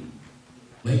country.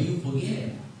 But you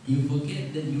forget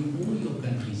that you owe your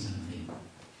country something.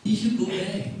 You should go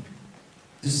back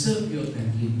to serve your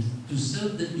country, to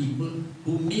serve the people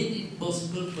who made it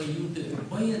possible for you to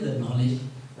acquire the knowledge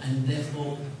and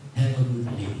therefore have a good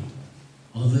living.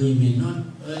 Although you may not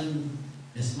earn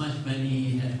as much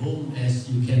money at home as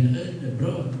you can earn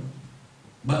abroad,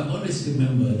 but always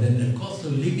remember that the cost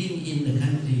of living in the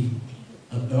country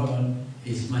abroad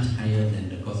is much higher than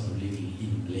the cost of living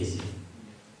in Malaysia.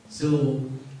 So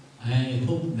I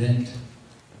hope that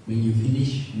when you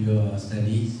finish your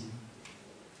studies,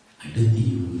 I don't think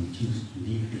you will choose to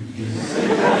live in this.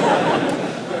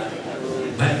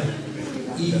 But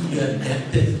if you are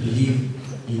tempted to live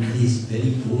in this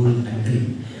very old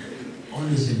country,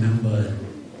 always remember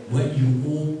what you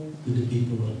owe to the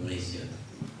people of Malaysia.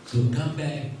 So come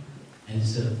back and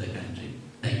serve the country.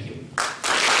 Thank you.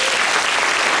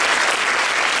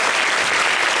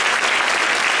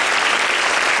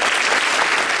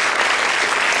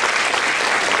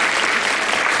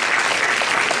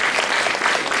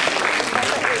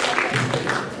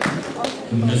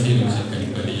 Terima kasih diucapkan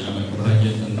kepada Yang Amat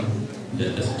Berbahagia di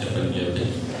atas ucapan beliau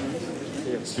tadi.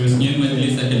 Seterusnya,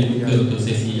 majlis akan dibuka untuk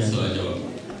sesi soal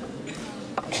jawab.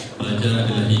 Pelajar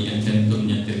adalah diingatkan untuk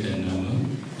menyatakan nama,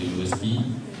 universiti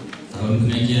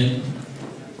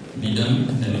bidang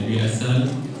dan negeri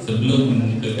asal sebelum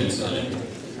mengemukakan soalan.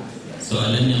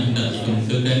 Soalan yang hendak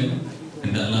dikemukakan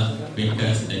hendaklah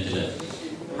ringkas dan jelas.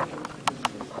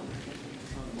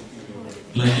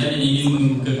 Pelajar yang ingin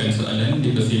mengemukakan soalan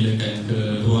dipersilakan ke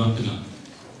ruang tengah.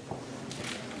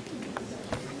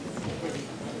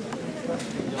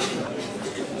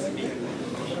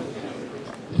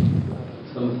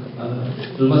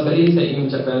 Pertama sekali saya ingin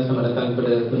mengucapkan selamat datang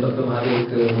kepada Tun Dr Mahathir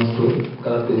ke Moskow.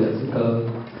 Kalau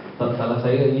tak salah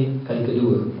saya ini kali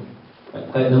kedua.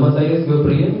 Nama saya Zul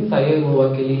Izzi. Saya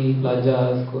mewakili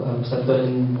pelajar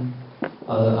Persatuan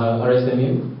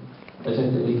RSMU, Malaysian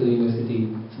Medical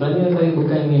University. Sebenarnya saya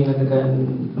bukan ingin katakan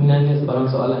menanya sebarang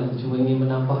soalan, cuma ingin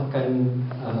menambahkan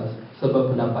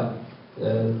sebab pendapat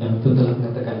yang Tun telah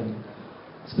mengatakan.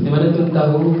 Seperti mana Tun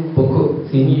tahu, pokok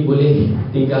sini boleh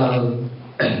tinggal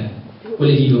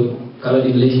boleh hidup kalau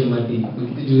di Malaysia mati.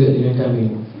 Begitu juga dengan kami.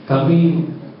 Kami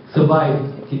survive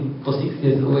for 6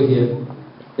 years over here.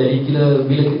 Jadi bila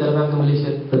kita datang ke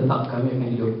Malaysia, tetap kami akan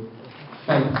hidup.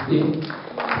 Kan?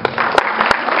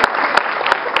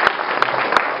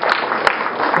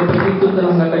 Seperti itu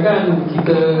telah mengatakan,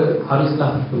 kita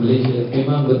haruslah ke Malaysia.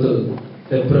 Memang betul.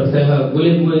 Saya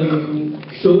boleh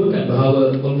mensyurkan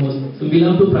bahawa almost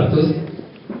 90%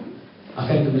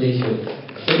 akan ke Malaysia.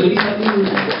 Saya beri satu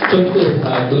contoh,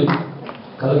 Tun.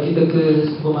 Kalau kita ke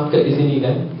supermarket di sini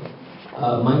kan,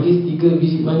 manggis 3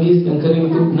 biji manggis yang kering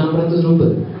itu RM600.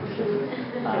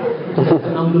 Dekat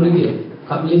RM60.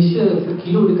 Kat Malaysia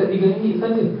sekilo dekat RM3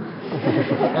 saja.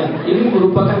 Ini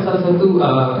merupakan salah satu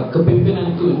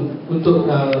kepimpinan Tun untuk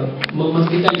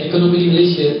memastikan ekonomi di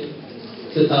Malaysia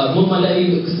memadai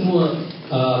untuk semua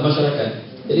masyarakat.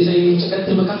 Jadi saya ingin ucapkan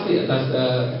terima kasih atas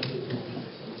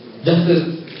jasa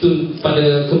Tun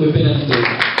pada kepimpinan itu.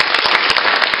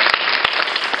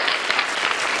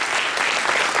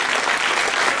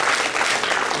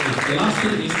 The last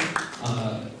thing is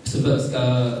sebab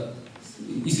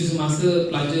isu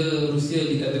semasa pelajar Rusia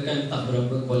dikatakan tak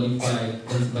berapa qualified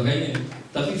dan sebagainya.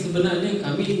 Tapi sebenarnya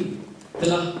kami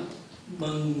telah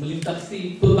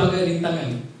melintasi pelbagai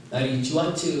rintangan dari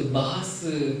cuaca,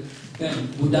 bahasa dan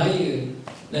budaya,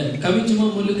 dan kami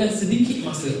cuma memerlukan sedikit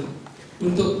masa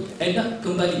untuk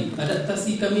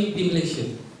adaptasi kami di Malaysia.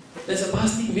 Dan saya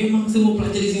pasti memang semua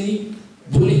pelajar di sini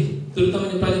boleh,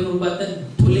 terutamanya pelajar perubatan,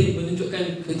 boleh menunjukkan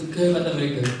kehebatan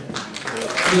mereka.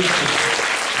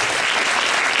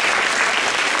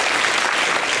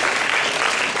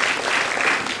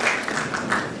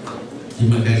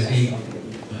 Terima kasih.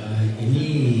 Ini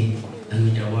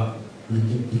tanggungjawab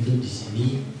untuk di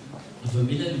sini.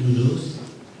 Apabila lulus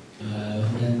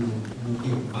dan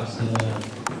mungkin fase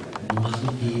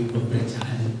memasuki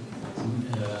peperiksaan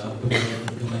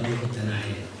kembali ke tanah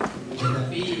air,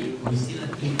 tetapi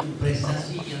mestilah tunjuk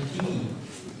prestasi yang tinggi.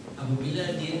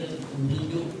 Apabila dia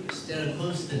menunjuk secara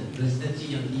konstan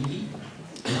prestasi yang tinggi,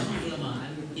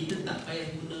 lama-kelamaan kita tak payah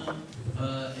guna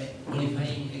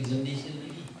qualifying examination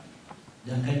lagi,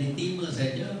 dan akan diterima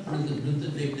saja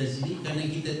penuntut-penuntut daripada sini, kerana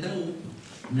kita tahu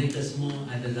mereka semua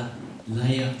adalah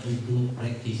layak untuk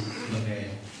praktis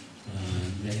sebagai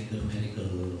medical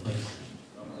officer.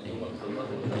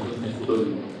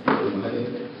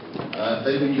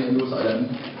 Saya mempunyai dua soalan.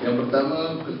 Yang pertama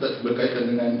berkaitan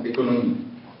dengan ekonomi,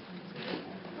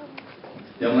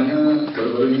 yang mana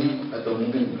baru-baru ini atau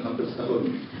mungkin hampir setahun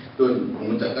Tun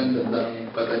mengucapkan tentang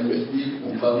perkataan USD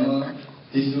umpama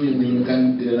tisu yang digunakan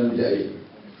di dalam bilik air,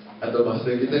 atau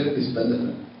bahasa kita tisu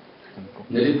tandas.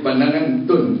 Jadi pandangan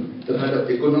Tun terhadap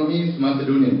ekonomi semasa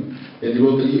dunia yang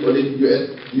diwakili oleh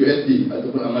USD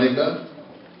ataupun Amerika,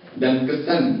 dan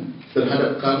kesan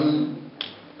terhadap kami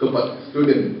kepada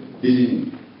student di sini.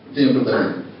 Itu yang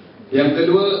pertama. Yang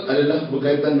kedua adalah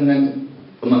berkaitan dengan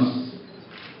emas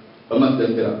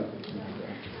dan perak.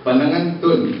 Pandangan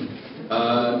Tun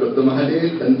Dr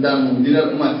Mahathir tentang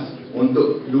dinar emas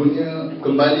untuk dunia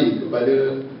kembali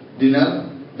kepada dinar,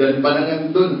 dan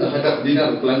pandangan Tun terhadap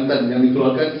dinar Kelantan yang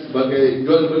dikeluarkan sebagai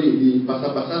jual beli di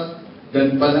pasar-pasar,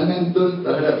 dan pandangan Tun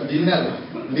terhadap dinar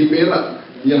di Perak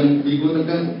yang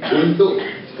digunakan untuk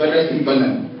sekadar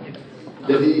simpanan.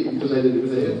 Jadi itu saja dari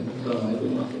saya.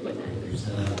 Assalamualaikum warahmatullahi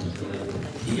wabarakatuh.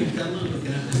 Ini pertama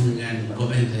berkenaan dengan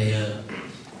komen saya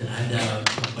terhadap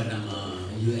apa nama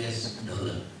US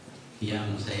dollar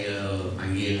yang saya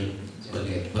panggil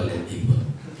sebagai toilet paper.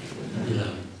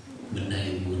 Itulah benda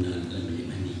yang guna dalam bilik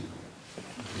mandi.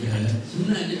 Ya,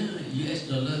 sebenarnya US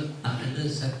dollar tak ada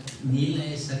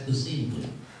nilai 1 sen pun.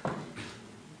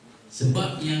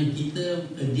 Sebab yang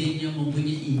dia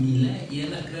mempunyai nilai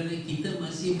ialah kerana kita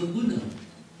masih mengguna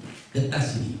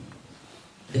kertas ni,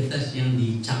 kertas yang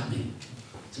dicap ni.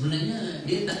 Sebenarnya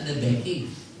dia tak ada backing.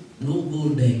 no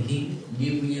gold banking,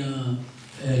 dia punya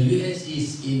US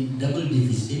is in double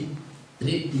deficit,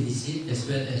 trade deficit as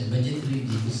well as budgetary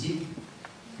deficit,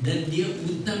 dan dia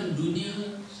hutang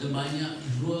dunia sebanyak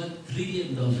 $2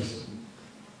 trilion.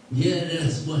 Dia adalah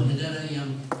sebuah negara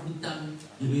yang hutang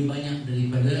lebih banyak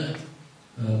daripada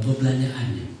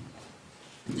perbelanjaannya.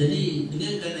 Jadi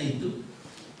dengan kerana itu,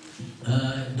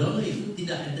 dolar itu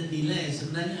tidak ada nilai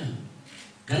sebenarnya.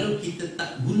 Kalau kita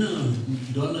tak guna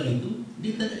dolar itu,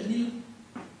 dia tak ada nilai.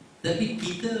 Tapi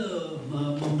kita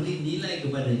memberi nilai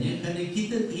kepadanya kerana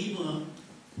kita terima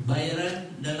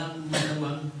bayaran dalam mata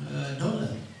wang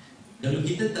dolar. Kalau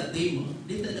kita tak terima,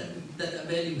 dia tak ada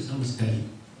value sama sekali.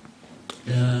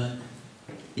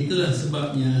 Itulah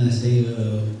sebabnya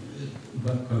saya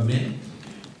buat komen.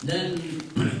 Dan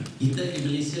kita di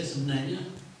Malaysia sebenarnya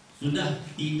sudah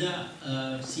tidak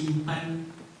simpan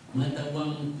mata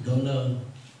wang dolar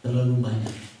terlalu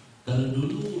banyak. Kalau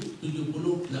dulu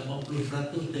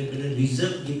 70-80% daripada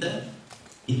reserve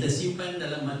kita simpan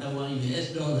dalam mata wang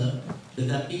US dollar,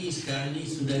 tetapi sekarang ini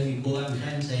sudah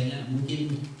dikurangkan, saya ingat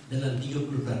mungkin dalam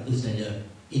 30% saja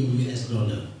in US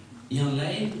dollar. Yang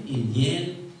lain in yen,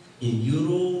 in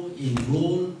euro, in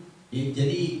gold.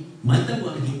 Jadi mata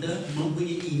wang kita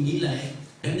mempunyai nilai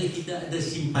kerana kita ada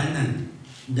simpanan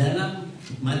dalam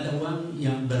mata wang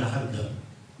yang berharga,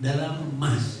 dalam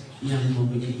emas yang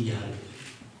mempunyai harga.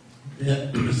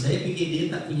 Saya fikir dia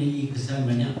tak punya kesan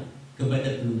banyak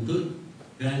kepada penuntut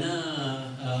kerana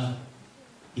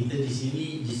kita di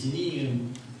sini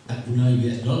tak guna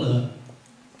US dollar,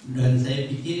 dan saya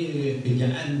fikir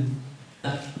kerjaan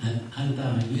tak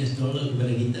hantar US dollar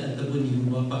kepada kita ataupun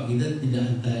ibu bapa kita tidak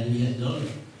hantar US dollar.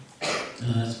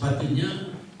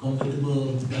 Sepatutnya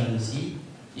convertible currency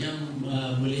yang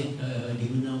boleh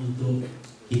digunakan untuk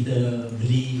kita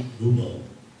beli rubel.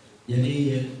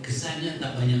 Jadi kesannya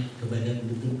tak banyak kepada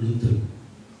penuntut.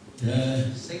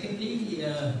 Secondly,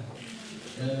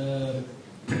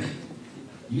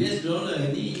 US dollar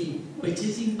ini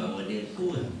purchasing power dia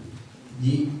kurang.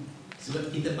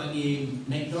 Sebab kita panggil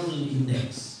McDonald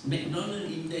Index. McDonald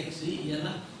Index ni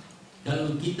ialah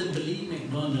kalau kita beli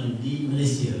McDonald di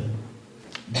Malaysia,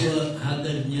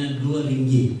 harganya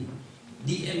RM2.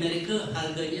 Di Amerika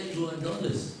harganya $2.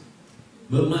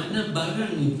 Bermakna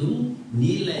barang itu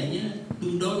nilainya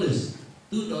 $2.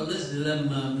 $2 dalam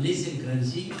Malaysian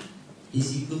currency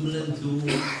is equivalent to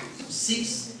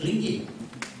RM6.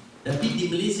 Tapi di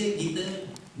Malaysia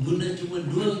kita guna cuma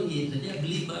RM2 saja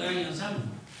beli barang yang sama.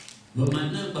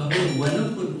 Bermakna bahawa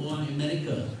walaupun orang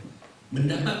Amerika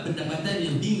mendapat pendapatan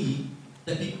yang tinggi,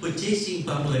 tapi purchasing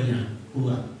powernya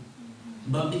kurang.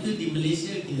 Sebab itu di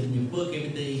Malaysia kita punya per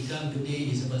capita income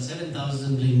today is about $7,000,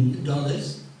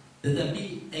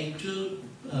 tetapi actual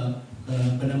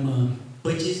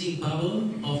purchasing power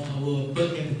of our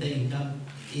per capita income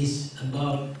is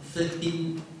about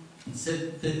 $13,000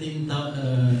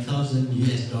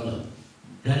 US dollar.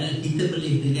 Kerana kita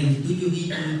boleh dengan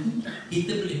 7,000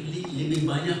 kita boleh beli lebih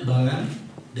banyak barang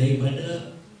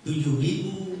daripada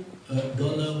 7,000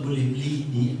 dolar boleh beli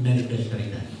di Amerika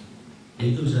Syarikat.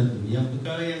 Itu satu. Yang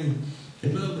perkara yang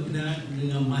kedua berkenaan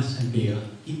dengan emas Ampera.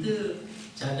 Kita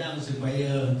cadang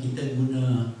supaya kita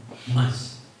guna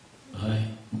emas.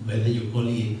 Whether you call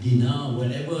it dinar,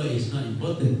 whatever, is not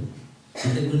important.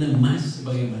 Kita guna emas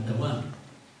sebagai mata wang.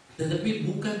 Tetapi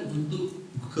bukan untuk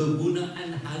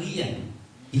kegunaan harian.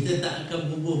 Kita tak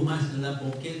akan bubuh emas dalam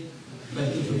poket lepas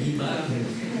itu pergi barang.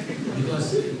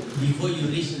 Because before you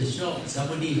reach the shop,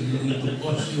 somebody is going to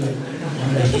push you on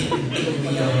the head and take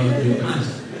your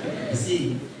emas. You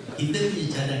see, kita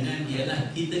punya cadangan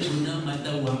ialah kita guna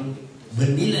mata wang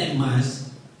bernilai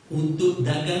emas untuk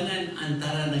dagangan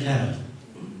antara negara,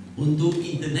 untuk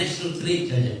international trade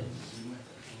saja.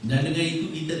 Dan dengan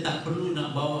itu kita tak perlu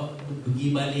nak bawa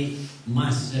pergi balik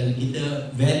emas.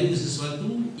 Kita value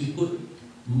sesuatu ikut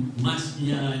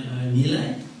emasnya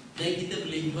nilai, dan kita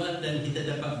boleh jual dan kita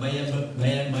dapat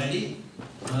bayar balik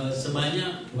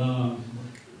sebanyak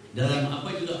dalam apa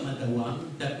juga mata wang,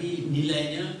 tapi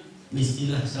nilainya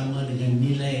mestilah sama dengan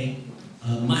nilai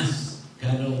emas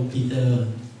kalau kita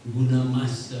guna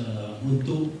emas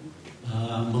untuk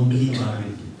membeli barang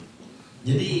itu.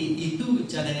 Jadi itu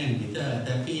cadangan kita,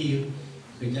 tapi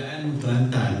kerjaan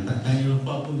Kelantan tak tanya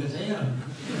apa pun kat saya.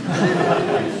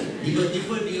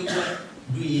 Tiba-tiba dia buat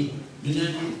duit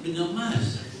dengan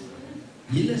emas.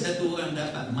 Bila satu orang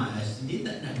dapat emas, dia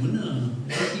tak nak guna,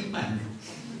 dia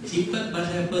simpan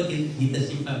pasal apa kita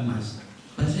simpan emas?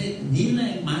 Pasal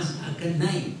nilai emas akan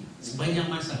naik sepanjang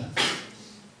masa.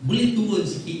 Boleh turun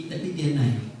sikit tapi dia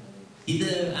naik.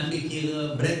 Kita ambil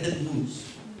kira Bretton Woods.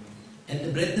 At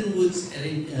the Bretton Woods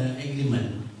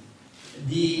agreement,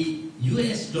 the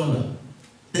US dollar,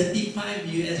 35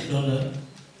 US dollar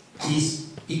is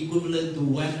equivalent to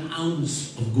 1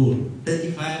 ounce of gold.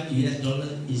 35 US dollar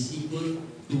is equal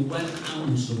to 1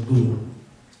 ounce of gold.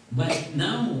 But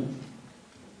now,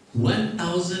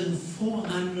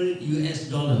 1,400 US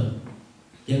dollar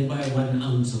can buy 1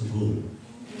 ounce of gold.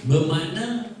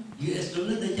 Bermakna US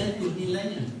dollar dah jatuh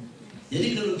nilainya.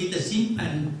 Jadi kalau kita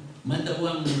simpan mata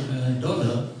wang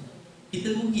dolar, kita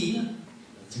rugi lah.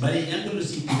 Sebaliknya kalau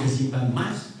kita simpan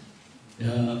emas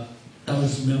tahun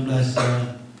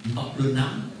 1946,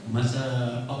 masa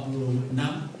 46,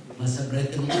 masa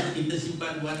Bretton Woods, kita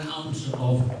simpan 1 ounce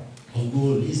of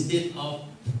gold. Instead of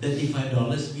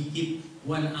 $35, we keep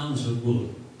 1 ounce of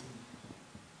gold.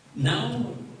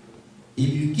 Now, if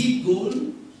you keep gold,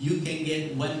 you can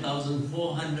get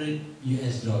 1,400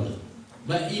 US dollar.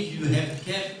 But if you have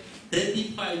kept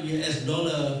 35 US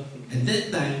dollar at that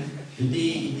time,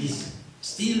 today it is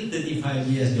still 35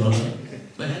 US dollar,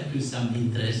 perhaps with some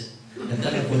interest.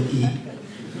 Katakan 40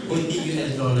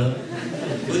 US dollar.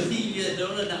 40 US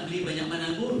dollar nak beli banyak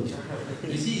mana gold.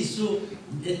 You see, so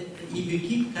if you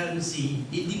keep currency,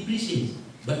 it depreciates.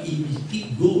 But if you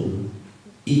keep gold,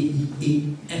 it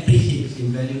appreciates in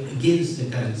value against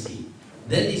the currency.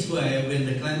 That is why when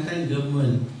the Kelantan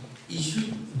government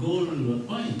issued gold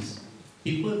coins,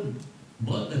 people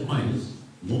bought the coins,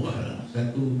 murah lah.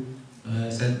 Satu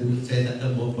saya tak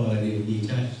tahu berapa dia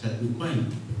charge satu coin,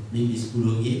 maybe 10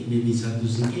 ringgit, maybe 100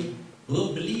 ringgit.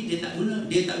 Orang beli, dia tak guna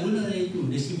yang itu,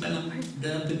 dia simpan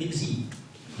dalam peti besi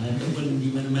ataupun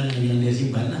di mana-mana yang dia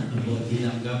simpan lah, buat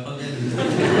tilam ke apa kan.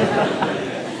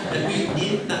 Tapi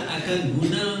dia tak akan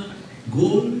guna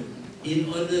gold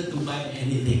in order to buy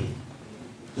anything.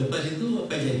 Lepas itu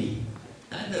apa jadi?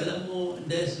 Tak adalah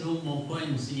there's no more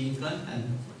coins in Kelantan.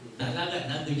 Tak larat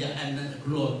nak kerjaan nak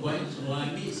keluar coins,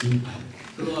 orang ambil simpan.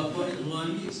 Keluar coins,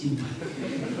 orang ambil simpan.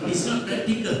 It's not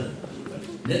practical.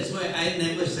 That's why I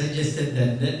never suggested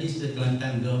that. That is the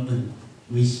Kelantan government,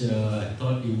 which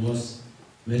thought it was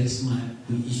very smart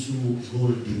to issue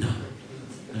gold dinar.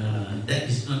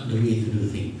 That is not the way to do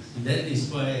things. That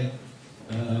is why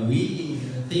we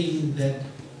think that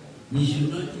we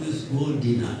should not use gold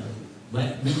dinar,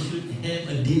 but we should have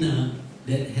a dinar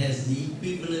that has the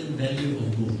equivalent value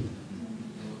of gold.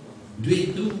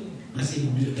 Duit itu masih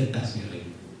duit kertas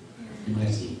sekarang. Terima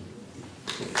kasih.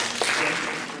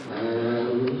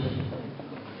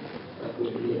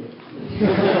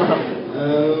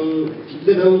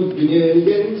 Kita tahu dunia ni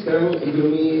kan sekarang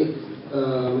ekonomi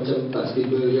macam tak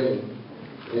stable kan.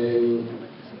 And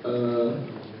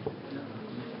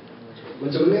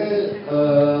macam mana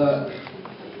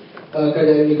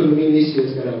keadaan ekonomi Malaysia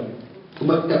sekarang?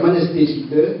 Kat mana stage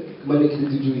kita, ke mana kita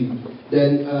tujui?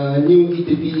 Dan new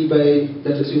ETP by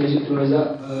Datuk Seri Najib Tun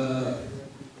Razak,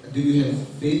 do you have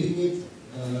faith in it?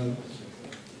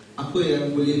 Apa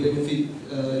yang boleh benefit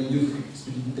youth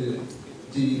seperti kita?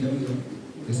 Jadi kami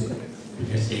terima kasih. Terima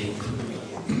kasih.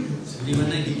 Seperti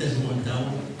mana kita semua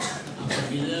tahu,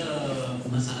 apabila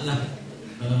masalah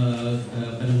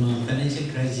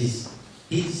financial crisis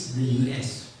hits the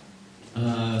US,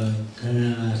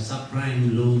 kerana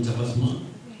subprime loans apa semua,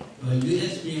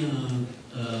 US punya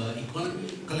economy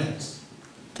collapse.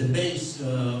 The banks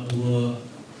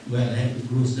had to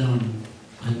close down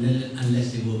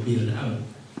unless they were bailed out.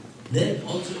 That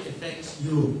also affects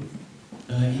Europe.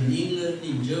 In England,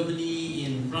 in Germany,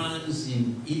 in France,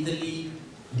 in Italy,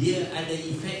 dia ada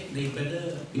efek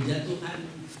daripada kejatuhan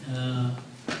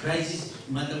krisis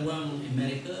mata wang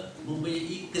Amerika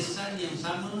mempunyai kesan yang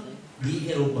sama di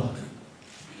Eropah.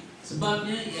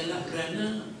 Sebabnya ialah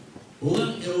kerana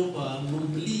orang Eropah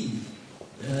membeli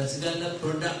segala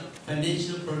produk,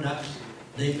 financial products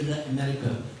daripada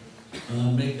Amerika.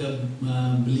 Mereka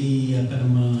beli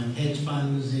hedge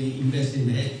funds, invest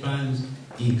in hedge funds,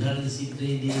 in currency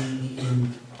trading, in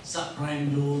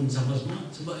subprime loans, apa semua.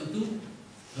 Sebab itu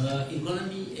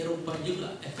ekonomi Eropah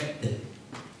juga affected.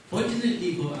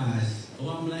 Fortunately for us,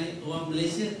 orang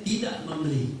Malaysia tidak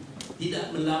membeli,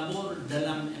 tidak melabur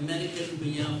dalam American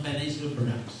punya financial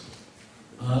products.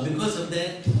 Because of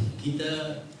that,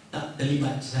 kita tak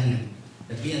terlibat sangat.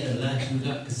 Tapi adalah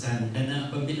juga kesan,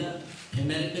 kerana apabila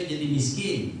Amerika jadi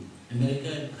miskin,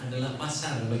 Amerika adalah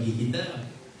pasar bagi kita.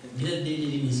 Bila dia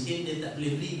jadi miskin, dia tak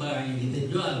boleh beli barang yang kita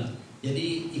jual.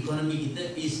 Jadi ekonomi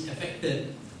kita is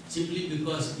affected simply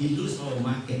because we lose our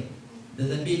market.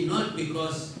 Tetapi not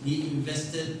because we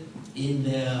invested in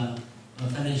their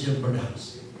financial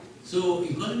products. So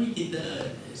ekonomi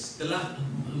kita setelah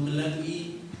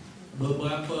melalui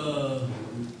beberapa,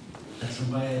 tak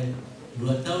sampai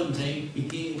 2 tahun, saya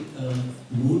fikir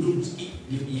mudum sikit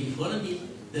dia punya ekonomi,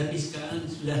 tapi sekarang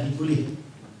sudah dipulih.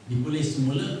 dipulih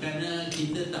semula kerana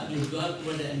kita tak boleh jual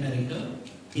kepada Amerika.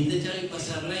 Kita cari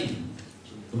pasar lain.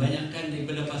 Kebanyakan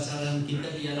daripada pasaran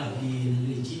kita ialah di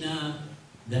negeri China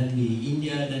dan di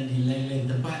India dan di lain-lain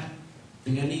tempat.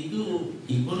 Dengan itu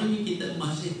ekonomi kita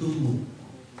masih tumbuh.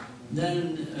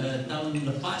 Dan tahun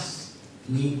lepas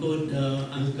mengikut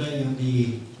angka yang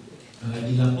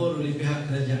dilapor oleh pihak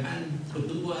kerajaan,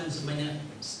 pertumbuhan sebanyak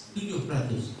 7%.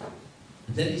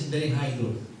 That is very high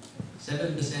growth.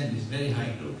 7% is very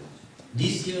high growth.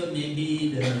 This year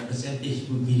maybe the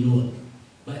percentage will be lower,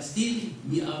 but still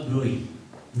we are growing.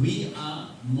 We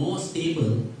are more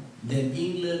stable than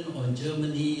England or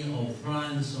Germany or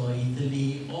France or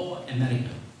Italy or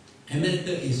America.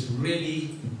 America is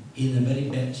really in a very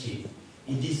bad shape.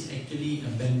 It is actually a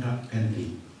bankrupt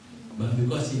country. But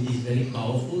because it is very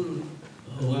powerful,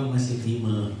 orang masih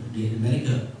terima di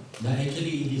Amerika. But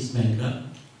actually it is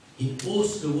bankrupt. It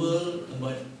owes the world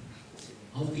about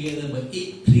altogether about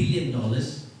 $8 trillion.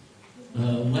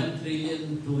 1 trillion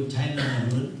to China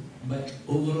alone. But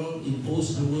overall it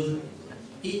owes the world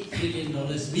 $8 trillion,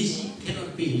 which it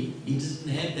cannot pay. It doesn't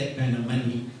have that kind of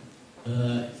money.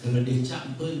 Kalau dia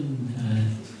cap pun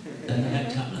tak nak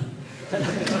cap lah.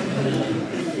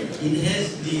 It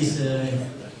has this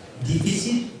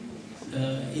deficit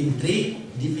in trade,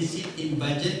 deficit in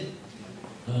budget.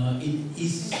 It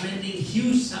is spending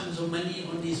huge sums of money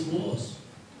on these wars.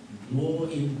 War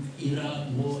in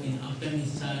Iraq, war in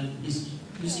Afghanistan, is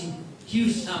using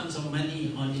huge sums of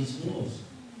money on these wars.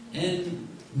 And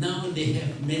now they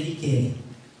have Medicare.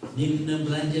 Dia kena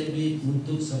belanja duit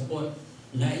untuk support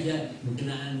rakyat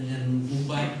berkenaan dengan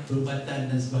ubat, perubatan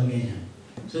dan sebagainya.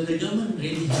 So the government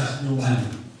really has no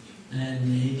money, and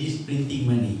it is printing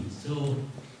money. So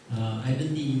I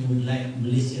don't think you would like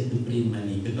Malaysia to print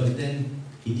money, because then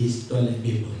it is toilet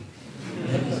paper.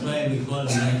 That is why we call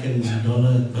American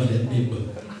dollar toilet paper.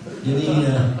 Jadi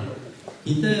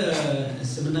kita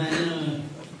sebenarnya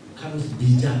harus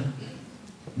bijak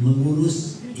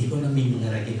mengurus ekonomi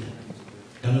negara kita.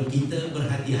 Kalau kita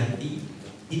berhati-hati,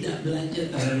 tidak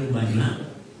belanja terlalu banyak,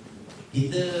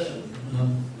 kita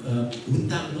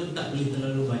hutang pun tak boleh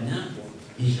terlalu banyak,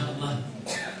 insyaAllah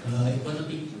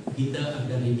ekonomi kita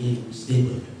akan lebih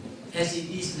stable. As it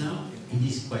is now, it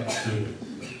is quite stable.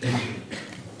 Thank you.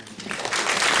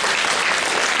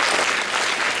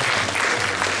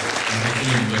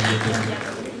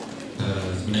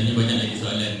 Sebenarnya banyak lagi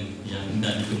soalan yang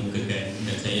hendak dikemukakan,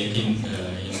 dan saya yakin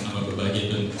yang amat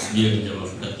berbahagia Tun dia menjawab.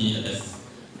 Tapi atas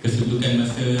kesedukan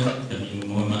masa, kami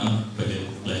mohon maaf kepada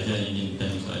pelajar yang ingin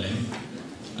bertanya soalan.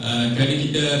 Kerana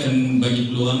kita akan bagi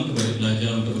peluang kepada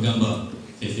pelajar untuk bergambar,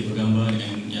 sesi bergambar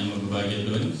dengan yang amat berbahagia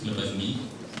Tun selepas ini.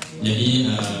 Jadi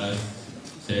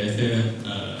saya rasa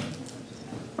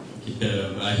kita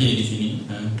berakhir di sini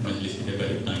majlis kita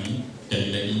pada petang ini. Sekali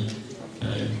lagi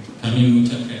kami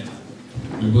mengucapkan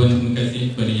ribuan terima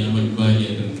kasih kepada Yang Amat Berbahagia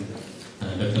Tun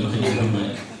Dr Mahathir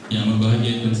Mohammad, Yang Amat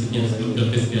Berbahagia Tun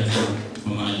Dr Setiasa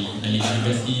Muhammad ahli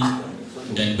delegasi,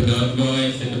 dan pegawai-pegawai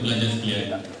serta pelajar sekalian.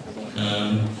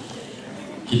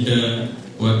 Kita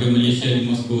warga Malaysia di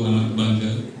Moskow amat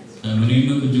bangga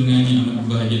menerima kunjungan Yang Amat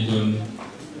Berbahagia Tun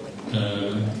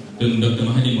Dr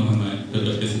Mahathir Mohammad,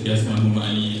 Dr Setiasa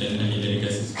Muhammad dan ahli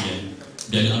delegasi sekalian.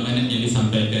 Dan amanat yang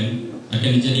disampaikan akan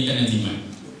dijadikan azimat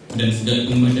dan segala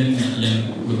pengorbanan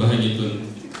yang berbahagia Tun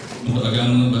untuk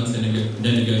agama, bangsa dan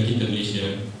negara kita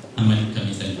Malaysia amat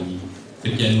kami sanjungi.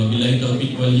 Sekian, wabillahi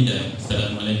taufiq wal hidayah.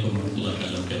 Assalamualaikum warahmatullahi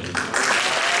wabarakatuh.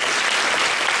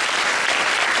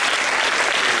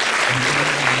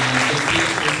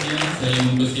 Saya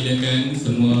mempersilakan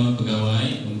semua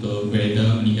pegawai untuk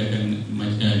beredar meninggalkan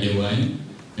dewan,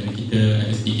 dan kita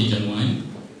ada sedikit jamuan.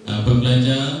 Para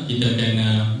pelajar, kita akan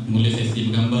mula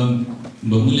sesi bergambar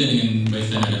bermula dengan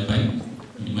barisan hadapan,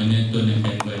 di mana Tun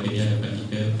akan berada di hadapan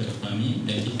kita pada kami,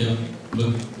 dan kita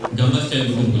bergambar secara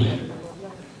berkumpul.